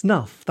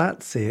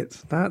 That's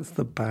it. That's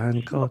the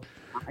band. God,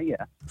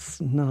 yeah,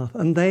 Snuff.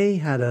 And they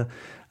had a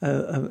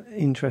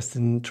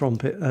interesting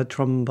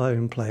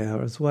trombone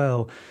player as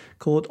well,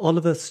 called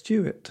Oliver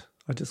Stewart.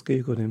 I just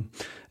googled him.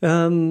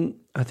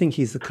 I think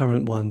he's the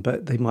current one,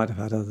 but they might have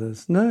had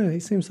others. No, it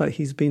seems like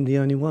he's been the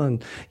only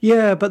one.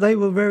 Yeah, but they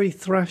were very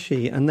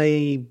thrashy, and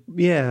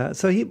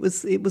so it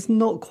was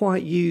not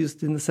quite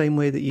used in the same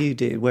way that you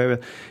did, where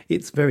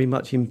it's very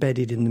much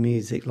embedded in the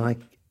music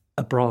like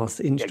a brass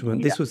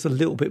instrument. This was a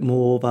little bit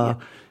more of a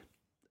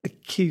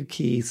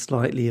kooky,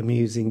 slightly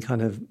amusing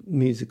kind of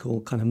musical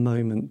kind of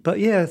moment. But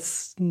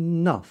yes,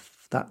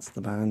 Snuff, that's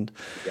the band.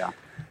 Yeah.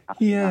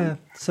 Yeah.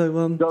 So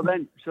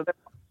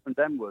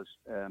then was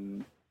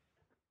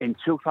in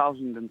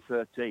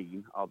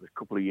 2013, or a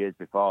couple of years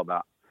before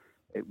that,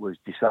 it was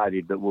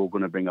decided that we were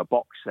going to bring a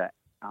box set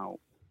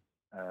out,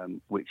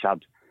 which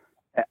had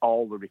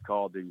all the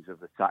recordings of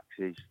the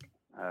taxis,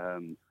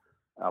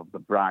 of the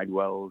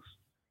Bridewells,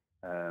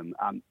 and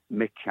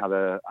Mick had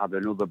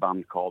another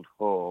band called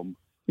Home.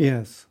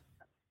 Yes.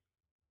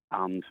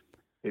 And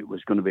it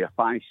was going to be a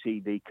 5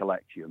 CD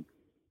collection.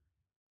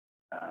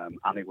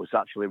 And it was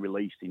actually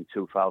released in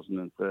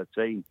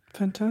 2013.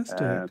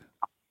 Fantastic.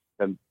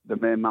 The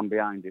main man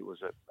behind it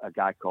was a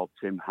guy called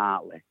Tim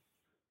Hartley,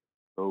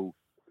 who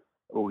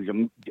was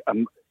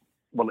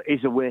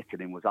his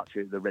awakening was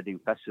actually at the Reading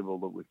Festival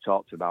that we've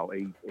talked about.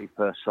 He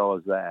first saw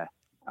us there,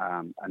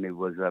 and he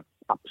was an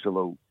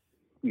absolute,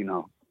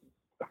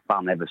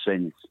 fan ever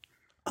since.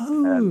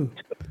 Oh.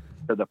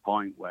 To the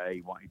point where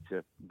he wanted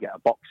to get a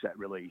box set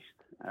released,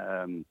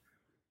 and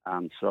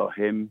so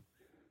him,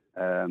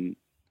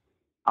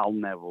 Al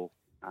Neville,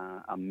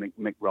 and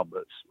Mick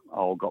Roberts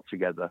all got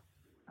together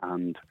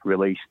and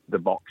released the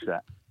box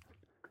set,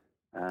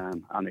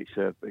 and it's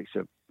a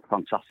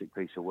fantastic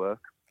piece of work.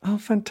 Oh,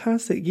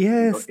 fantastic!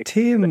 Yes,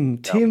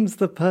 Tim's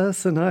the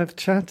person I've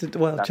chatted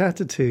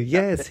to.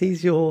 Yes,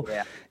 he's your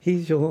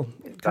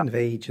kind of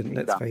agent.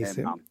 Let's face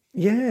it.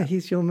 Yeah,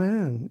 he's your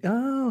man.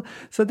 Oh,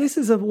 so this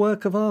is a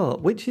work of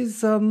art, which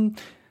is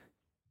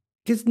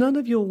because none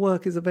of your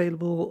work is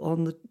available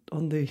on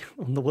the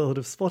world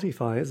of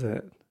Spotify, is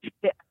it?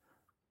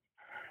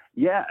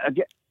 Yeah.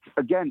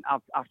 Again,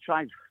 I've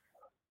tried,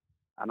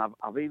 and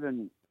I've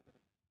even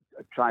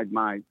tried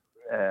my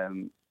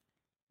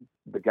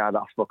the guy that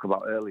I spoke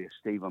about earlier,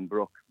 Stephen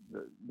Brook,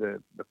 the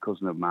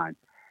cousin of mine.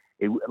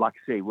 He, like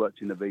I say, he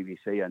worked in the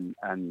BBC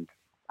and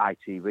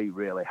ITV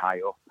really high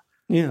up.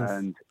 Yes.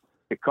 And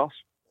because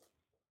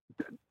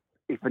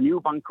if a new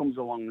band comes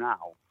along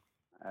now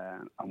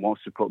and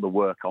wants to put the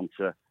work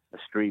onto a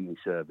streaming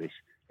service,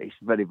 it's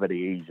very,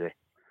 very easy.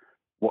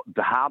 What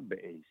the hard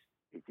bit is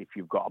if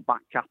you've got a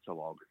back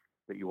catalogue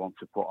that you want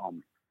to put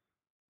on,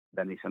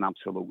 then it's an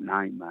absolute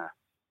nightmare.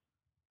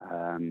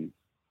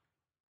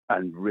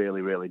 And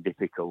really, really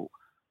difficult.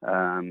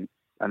 And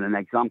an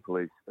example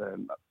is a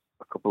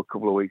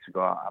couple of weeks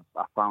ago,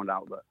 I found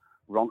out that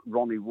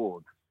Ronnie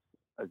Wood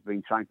has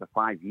been trying for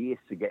 5 years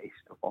to get his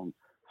stuff on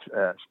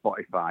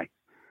Spotify.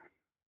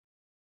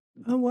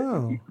 Oh,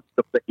 wow.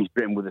 Stuff that he's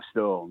written with the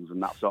Stones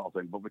and that sort of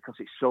thing. But because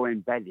it's so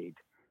embedded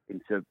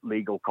into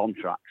legal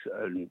contracts,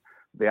 and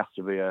there has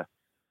to be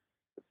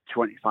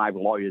 25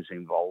 lawyers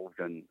involved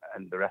and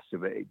the rest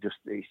of it,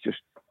 we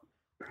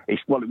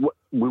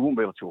won't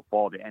be able to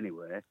afford it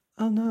anyway.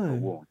 Oh, no. We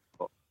won't,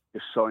 but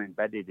just so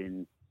embedded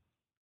in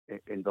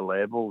the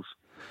labels.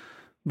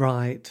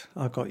 Right,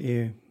 I got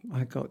you.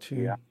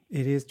 Yeah.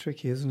 It is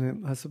tricky, isn't it?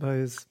 I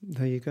suppose.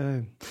 There you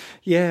go.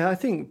 Yeah, I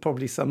think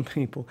probably some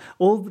people,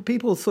 all the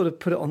people sort of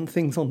put it on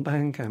things on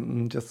Bandcamp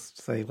and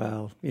just say,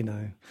 well,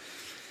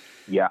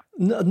 Yeah.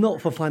 Not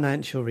for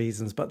financial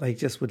reasons, but they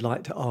just would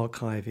like to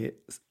archive it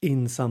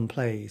in some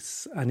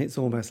place. And it's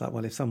almost like,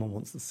 well, if someone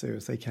wants to sue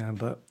us, they can,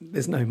 but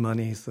there's no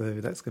money, so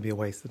that's going to be a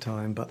waste of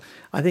time. But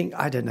I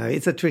don't know,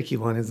 it's a tricky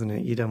one, isn't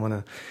it? You don't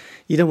want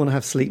to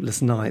have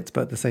sleepless nights,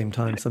 but at the same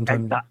time,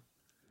 sometimes.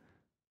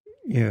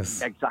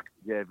 Yes.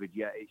 Exactly, David.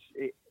 Yeah.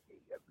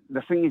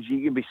 The thing is,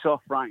 you can be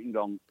so frightened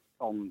on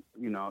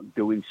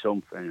doing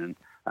something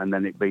and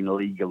then it being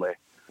legally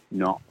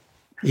not.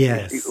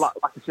 Yes. Like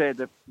I say,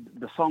 the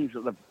songs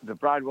at the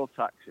Bridewell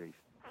Taxis,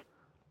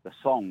 the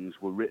songs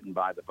were written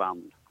by the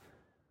band.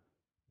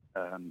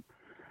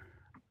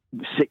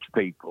 6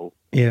 people.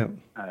 Yeah.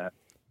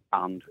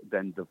 And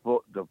then the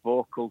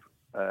vocal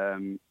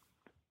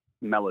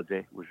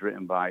melody was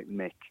written by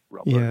Mick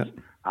Roberts. Yeah.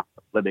 And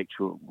the lyrics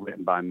were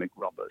written by Mick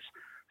Roberts.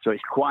 So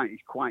it's quite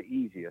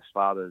easy as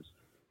far as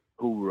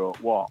who wrote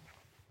what.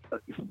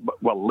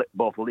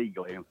 both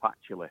legally and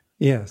factually.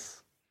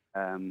 Yes.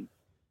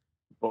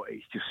 But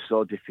it's just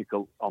so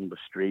difficult on the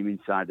streaming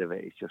side of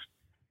it. It's just,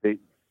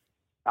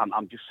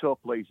 I'm just so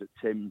pleased that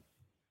Tim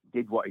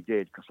did what he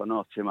did, because I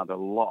know Tim had a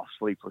lot of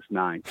sleepless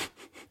nights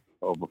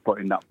over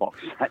putting that box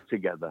set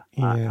together.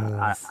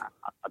 Yes.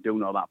 I do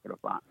know that for a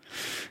fact.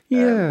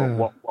 Yeah.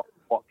 But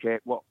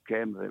what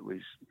came of it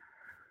was,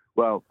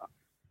 well,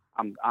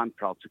 I'm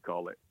proud to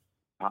call it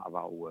part of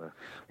our work.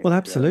 Well,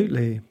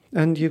 absolutely.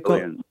 And you've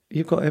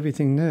got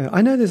everything there.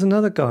 I know there's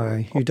another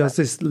guy who does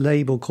this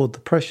label called the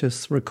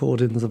Precious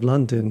Recordings of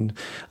London.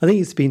 I think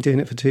he's been doing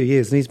it for 2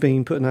 years, and he's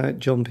been putting out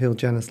John Peel,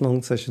 Janice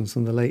Long sessions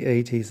from the late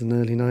 80s and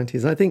early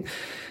 90s.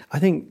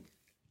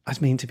 I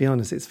mean, to be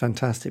honest, it's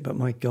fantastic, but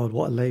my God,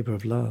 what a labour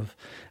of love.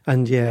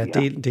 And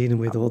dealing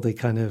with all the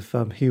kind of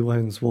who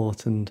owns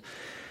what, and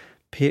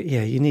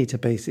you need to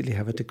basically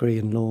have a degree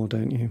in law,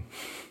 don't you?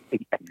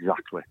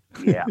 Exactly.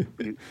 Yeah.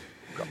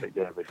 Got it,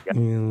 David. Yeah.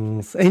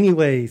 Yes.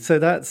 Anyway, so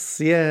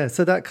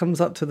that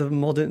comes up to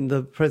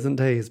the present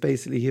day. Is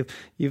basically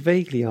you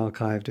vaguely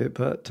archived it,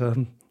 but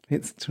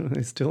it's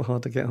still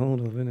hard to get hold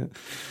of, isn't it?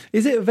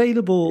 Is it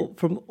available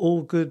from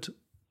all good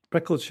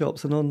record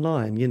shops and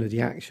online? You know,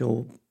 the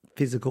actual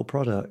physical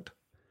product.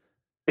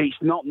 It's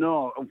not.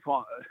 No,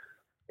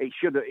 it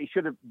should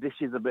have. This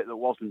is the bit that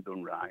wasn't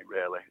done right.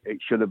 Really, it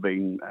should have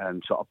been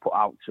sort of put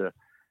out to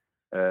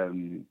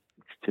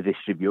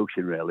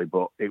distribution, really,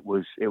 but it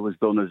was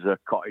done as a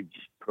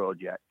cottage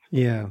project.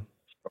 Yeah.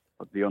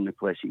 So the only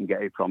place you can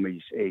get it from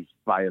is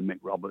via Mick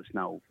Roberts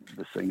now,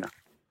 the singer.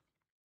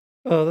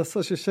 Oh, that's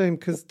such a shame,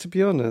 because to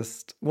be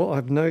honest, what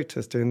I've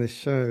noticed doing this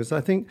show is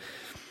I think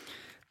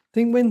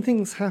when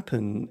things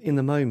happen in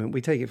the moment,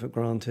 we take it for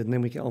granted, and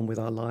then we get on with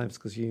our lives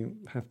because you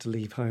have to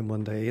leave home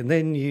one day, and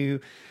then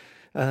you,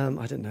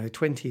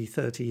 20,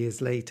 30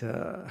 years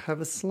later, have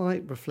a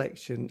slight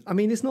reflection. I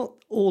mean, it's not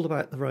all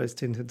about the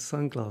rose-tinted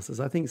sunglasses.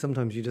 I think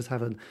sometimes you just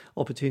have an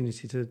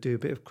opportunity to do a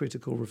bit of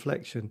critical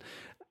reflection.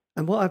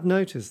 And what I've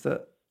noticed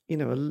that, you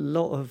know, a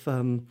lot of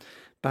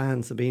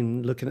bands have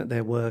been looking at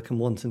their work and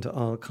wanting to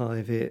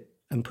archive it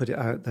and put it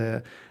out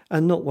there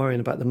and not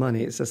worrying about the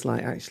money. It's just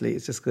like, actually,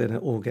 it's just going to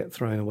all get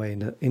thrown away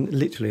in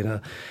literally in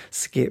a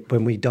skip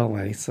when we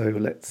die. So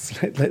let's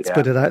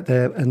put it out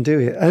there and do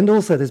it. And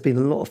also there's been a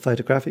lot of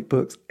photographic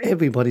books.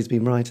 Everybody's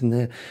been writing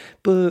their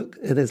book.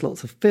 There's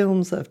lots of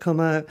films that have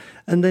come out.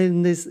 And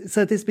then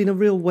there's been a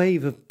real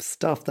wave of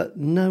stuff that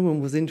no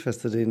one was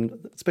interested in,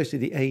 especially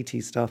the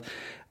 80s stuff.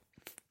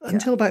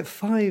 Until about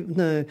 3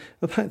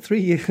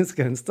 years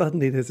ago, and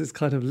suddenly there's this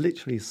kind of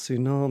literally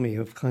tsunami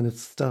of kind of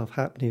stuff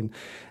happening,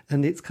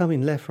 and it's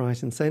coming left,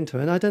 right, and centre.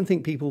 And I don't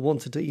think people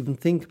wanted to even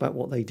think about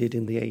what they did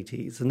in the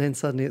 80s. And then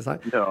suddenly it's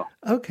like,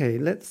 okay,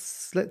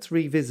 let's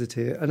revisit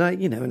it. And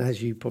and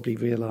as you probably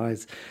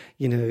realise,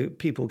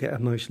 people get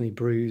emotionally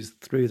bruised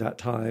through that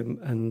time,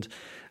 and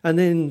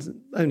then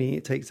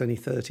it takes only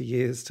 30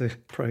 years to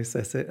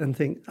process it and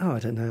think, I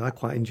don't know, I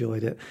quite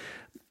enjoyed it.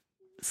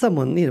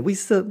 Someone,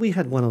 we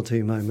had one or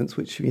two moments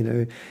which,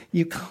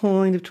 you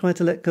kind of try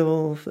to let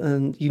go of,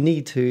 and you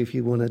need to if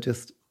you want to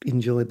just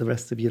enjoy the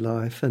rest of your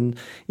life and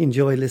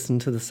enjoy listening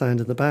to the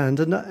sound of the band.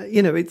 And,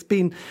 it's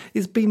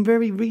been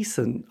very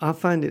recent. I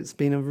find it's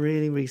been a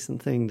really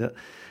recent thing that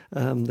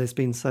there's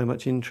been so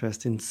much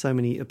interest in so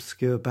many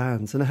obscure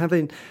bands. And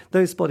having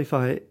those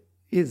Spotify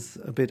is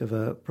a bit of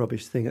a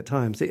rubbish thing at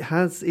times.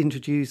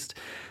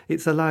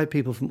 It's allowed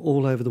people from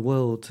all over the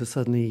world to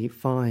suddenly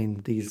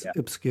find these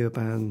obscure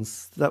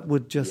bands that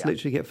would just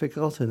literally get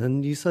forgotten,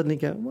 and you suddenly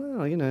get,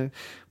 wow,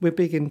 we're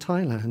big in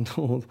Thailand,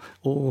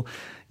 or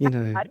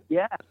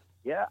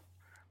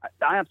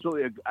I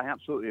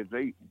absolutely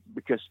agree,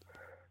 because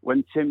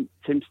when Tim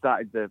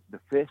started the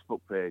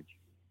Facebook page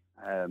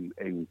I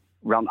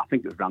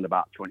think it was around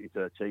about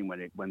 2013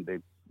 when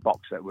the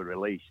box set were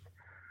released.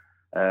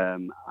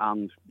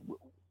 And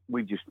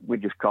we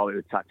just call it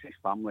the Taxis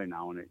family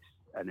now, and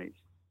it's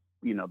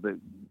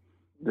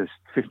there's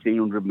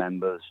 1,500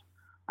 members,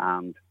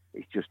 and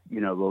it's just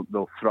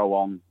they'll throw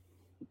on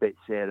bits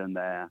here and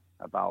there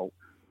about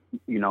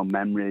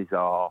memories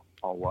or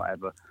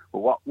whatever.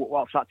 But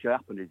what's actually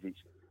happened is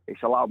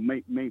it's allowed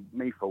me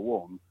for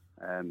one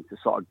to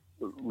sort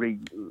of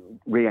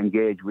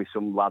re-engage with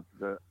some lads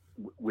that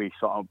we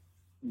sort of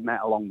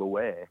met along the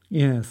way.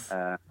 Yes.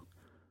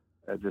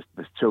 There's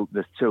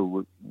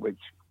two which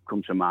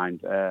come to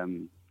mind.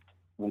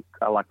 One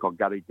I like called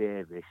Gary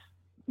Davis,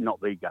 not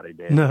the Gary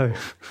Davis. No.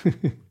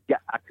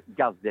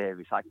 Gaz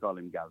Davis, I call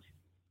him Gaz.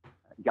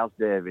 Gaz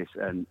Davis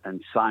and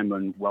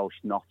Simon Welsh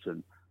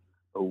Notton,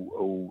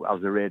 who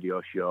has a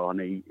radio show, and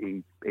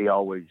he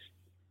always,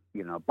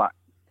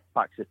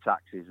 backs the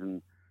Taxis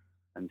and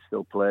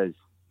still plays.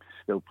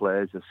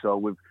 So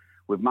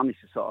we've managed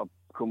to sort of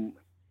come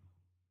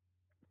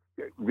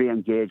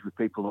re-engage with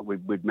people that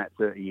we'd met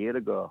 30 years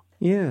ago.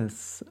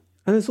 Yes.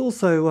 And there's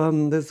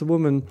also there's a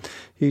woman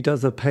who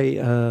does a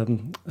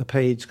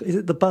page. Is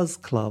it the Buzz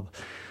Club?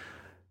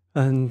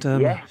 And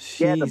the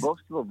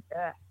Buzz Club.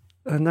 Yeah.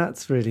 And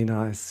that's really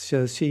nice.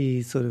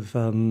 She sort of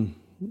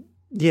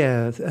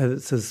Yeah,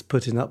 it's just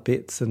putting up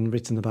bits and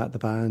written about the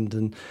band,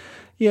 and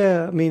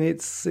yeah, I mean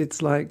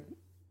it's like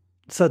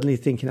suddenly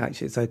thinking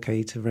actually it's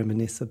okay to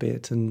reminisce a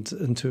bit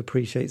and to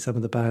appreciate some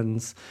of the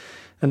bands.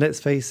 And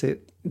let's face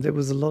it, there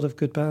was a lot of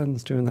good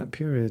bands during that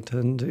period,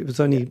 and it was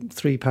only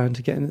 £3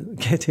 to get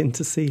in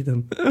to see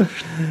them.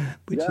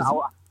 It's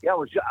funny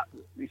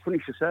you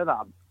should say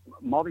that.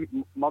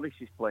 Modest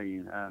is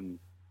playing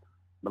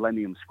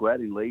Millennium Square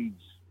in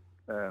Leeds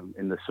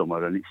in the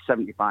summer, and it's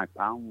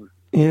 £75.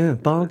 Yeah,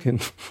 bargain.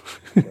 So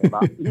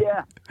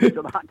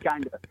that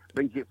kind of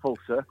brings it full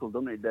circle,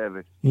 doesn't it,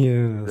 David?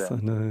 Yes, I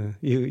know.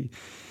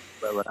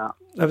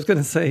 I was going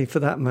to say, for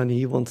that money,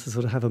 you want to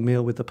sort of have a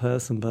meal with the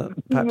person, but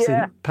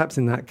perhaps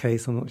in that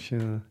case, I'm not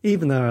sure.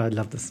 Even though I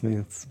love the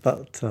Smiths,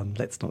 but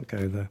let's not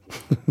go there.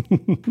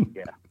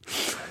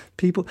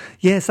 People,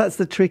 yes, that's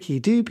the tricky.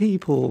 Do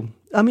people?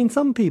 I mean,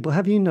 some people,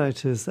 have you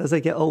noticed, as they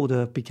get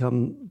older,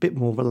 become a bit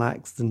more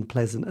relaxed and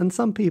pleasant, and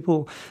some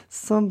people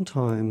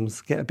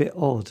sometimes get a bit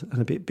odd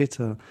and a bit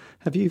bitter.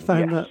 Have you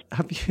found that?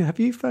 Have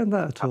you found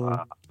that at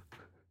all?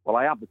 Well,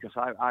 I have, because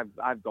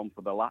I've gone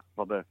for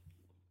the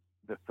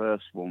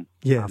first one.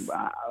 Yes.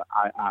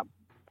 I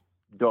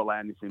don't let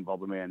anything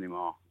bother me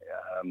anymore.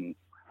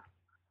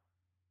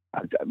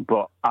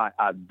 But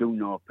I do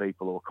know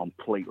people who are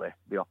completely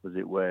the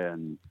opposite way,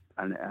 and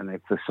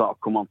if they sort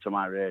of come onto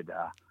my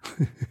radar,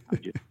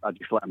 I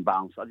just let them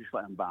bounce.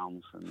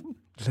 And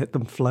let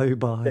them flow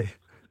by.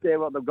 Say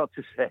what they've got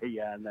to say,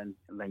 and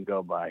then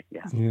go by.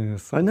 Yeah.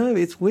 Yes, I know,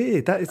 it's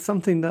weird. That is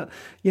something that,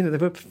 there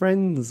were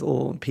friends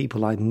or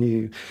people I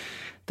knew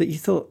that you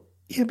thought,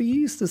 yeah, but you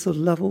used to sort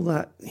of love all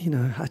that,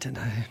 I don't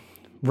know,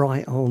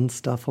 right on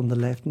stuff on the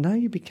left. Now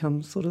you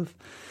become sort of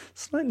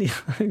slightly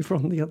over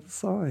on the other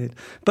side,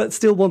 but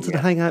still wanted to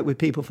hang out with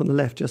people from the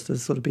left just to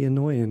sort of be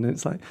annoying. And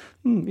it's like,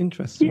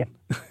 interesting.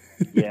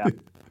 Yeah.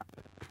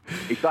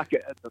 It's like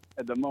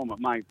at the moment,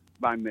 my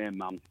main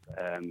man,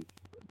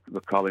 we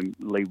call him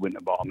Lee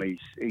Winterbottom.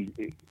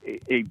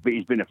 He's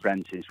been a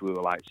friend since we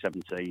were like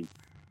 17,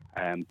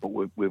 but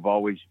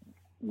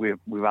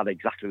we've had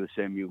exactly the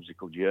same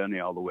musical journey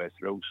all the way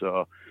through.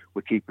 So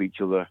we keep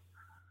each other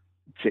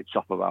tips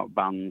up about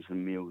bands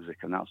and music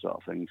and that sort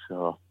of thing.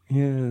 So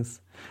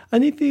yes.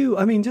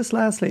 And just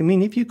lastly,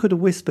 if you could have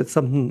whispered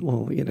something,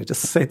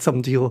 just said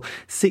something to your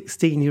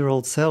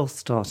 16-year-old self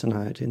starting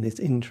out in this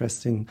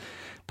interesting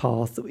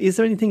path, is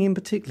there anything in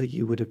particular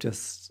you would have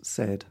just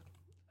said?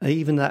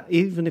 Even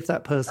if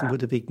that person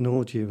would have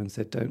ignored you and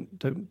said,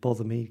 "Don't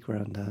bother me,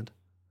 Grandad."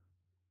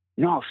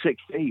 No,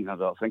 16, I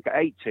don't think.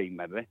 18,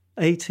 maybe.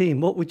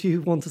 18. What would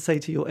you want to say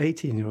to your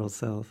 18-year-old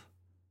self?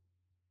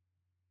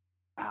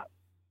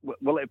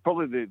 Well, it'd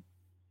probably be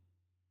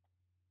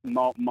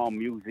more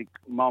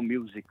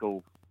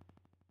musical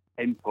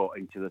input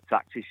into the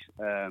taxi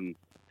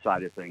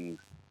side of things,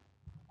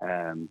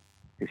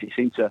 because it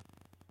seemed to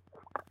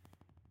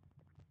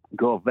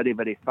go very,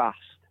 very fast.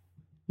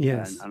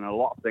 Yes, and a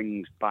lot of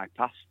things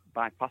bypasses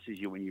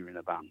you when you're in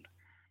a band,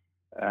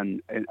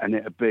 and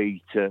it'd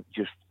be to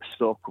just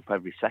soak up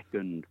every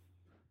second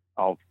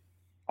of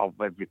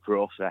every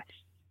process,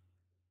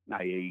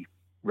 i.e.,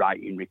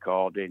 writing,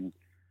 recording,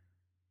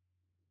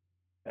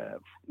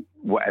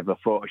 whatever,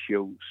 photo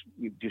shoots.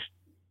 You just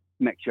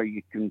make sure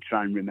you can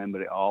try and remember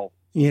it all.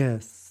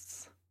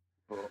 Yes,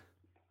 but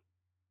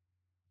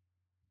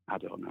I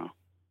don't know.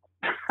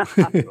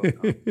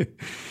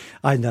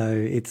 I know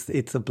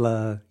it's a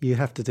blur. You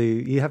have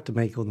to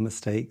make all the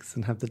mistakes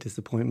and have the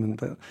disappointment,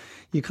 but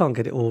you can't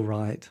get it all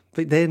right.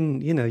 But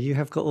then you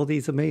have got all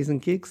these amazing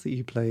gigs that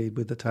you played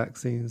with the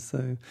Taxis.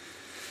 So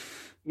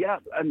yeah,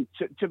 and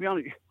to be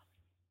honest,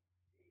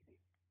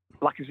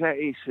 like I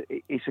say,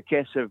 it's a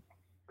case of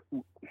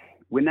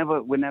we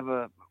never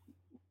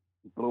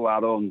blew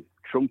our own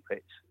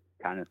trumpets,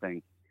 kind of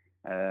thing.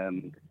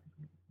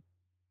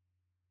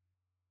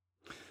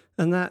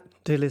 And that,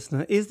 dear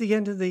listener, is the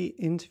end of the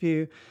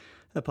interview,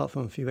 apart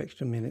from a few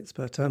extra minutes,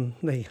 but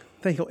they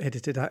got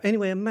edited out.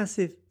 Anyway, a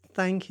massive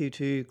thank you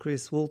to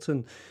Chris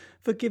Walton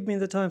for giving me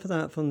the time for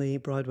that from the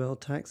Bridewell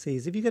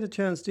Taxis. If you get a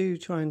chance, do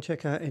try and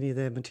check out any of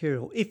their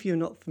material, if you're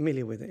not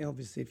familiar with it.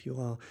 Obviously, if you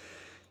are,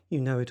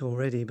 you know it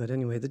already. But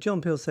anyway, the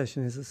John Peel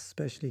session is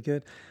especially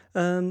good.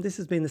 This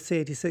has been the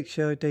C86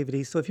 Show, David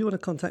Eastaugh. If you want to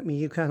contact me,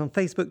 you can on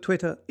Facebook,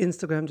 Twitter,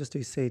 Instagram, just do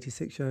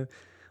C86 Show.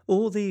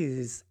 All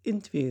these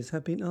interviews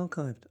have been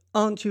archived.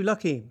 Aren't you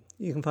lucky?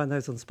 You can find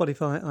those on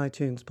Spotify,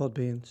 iTunes,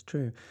 Podbean. It's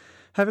true.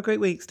 Have a great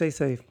week. Stay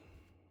safe.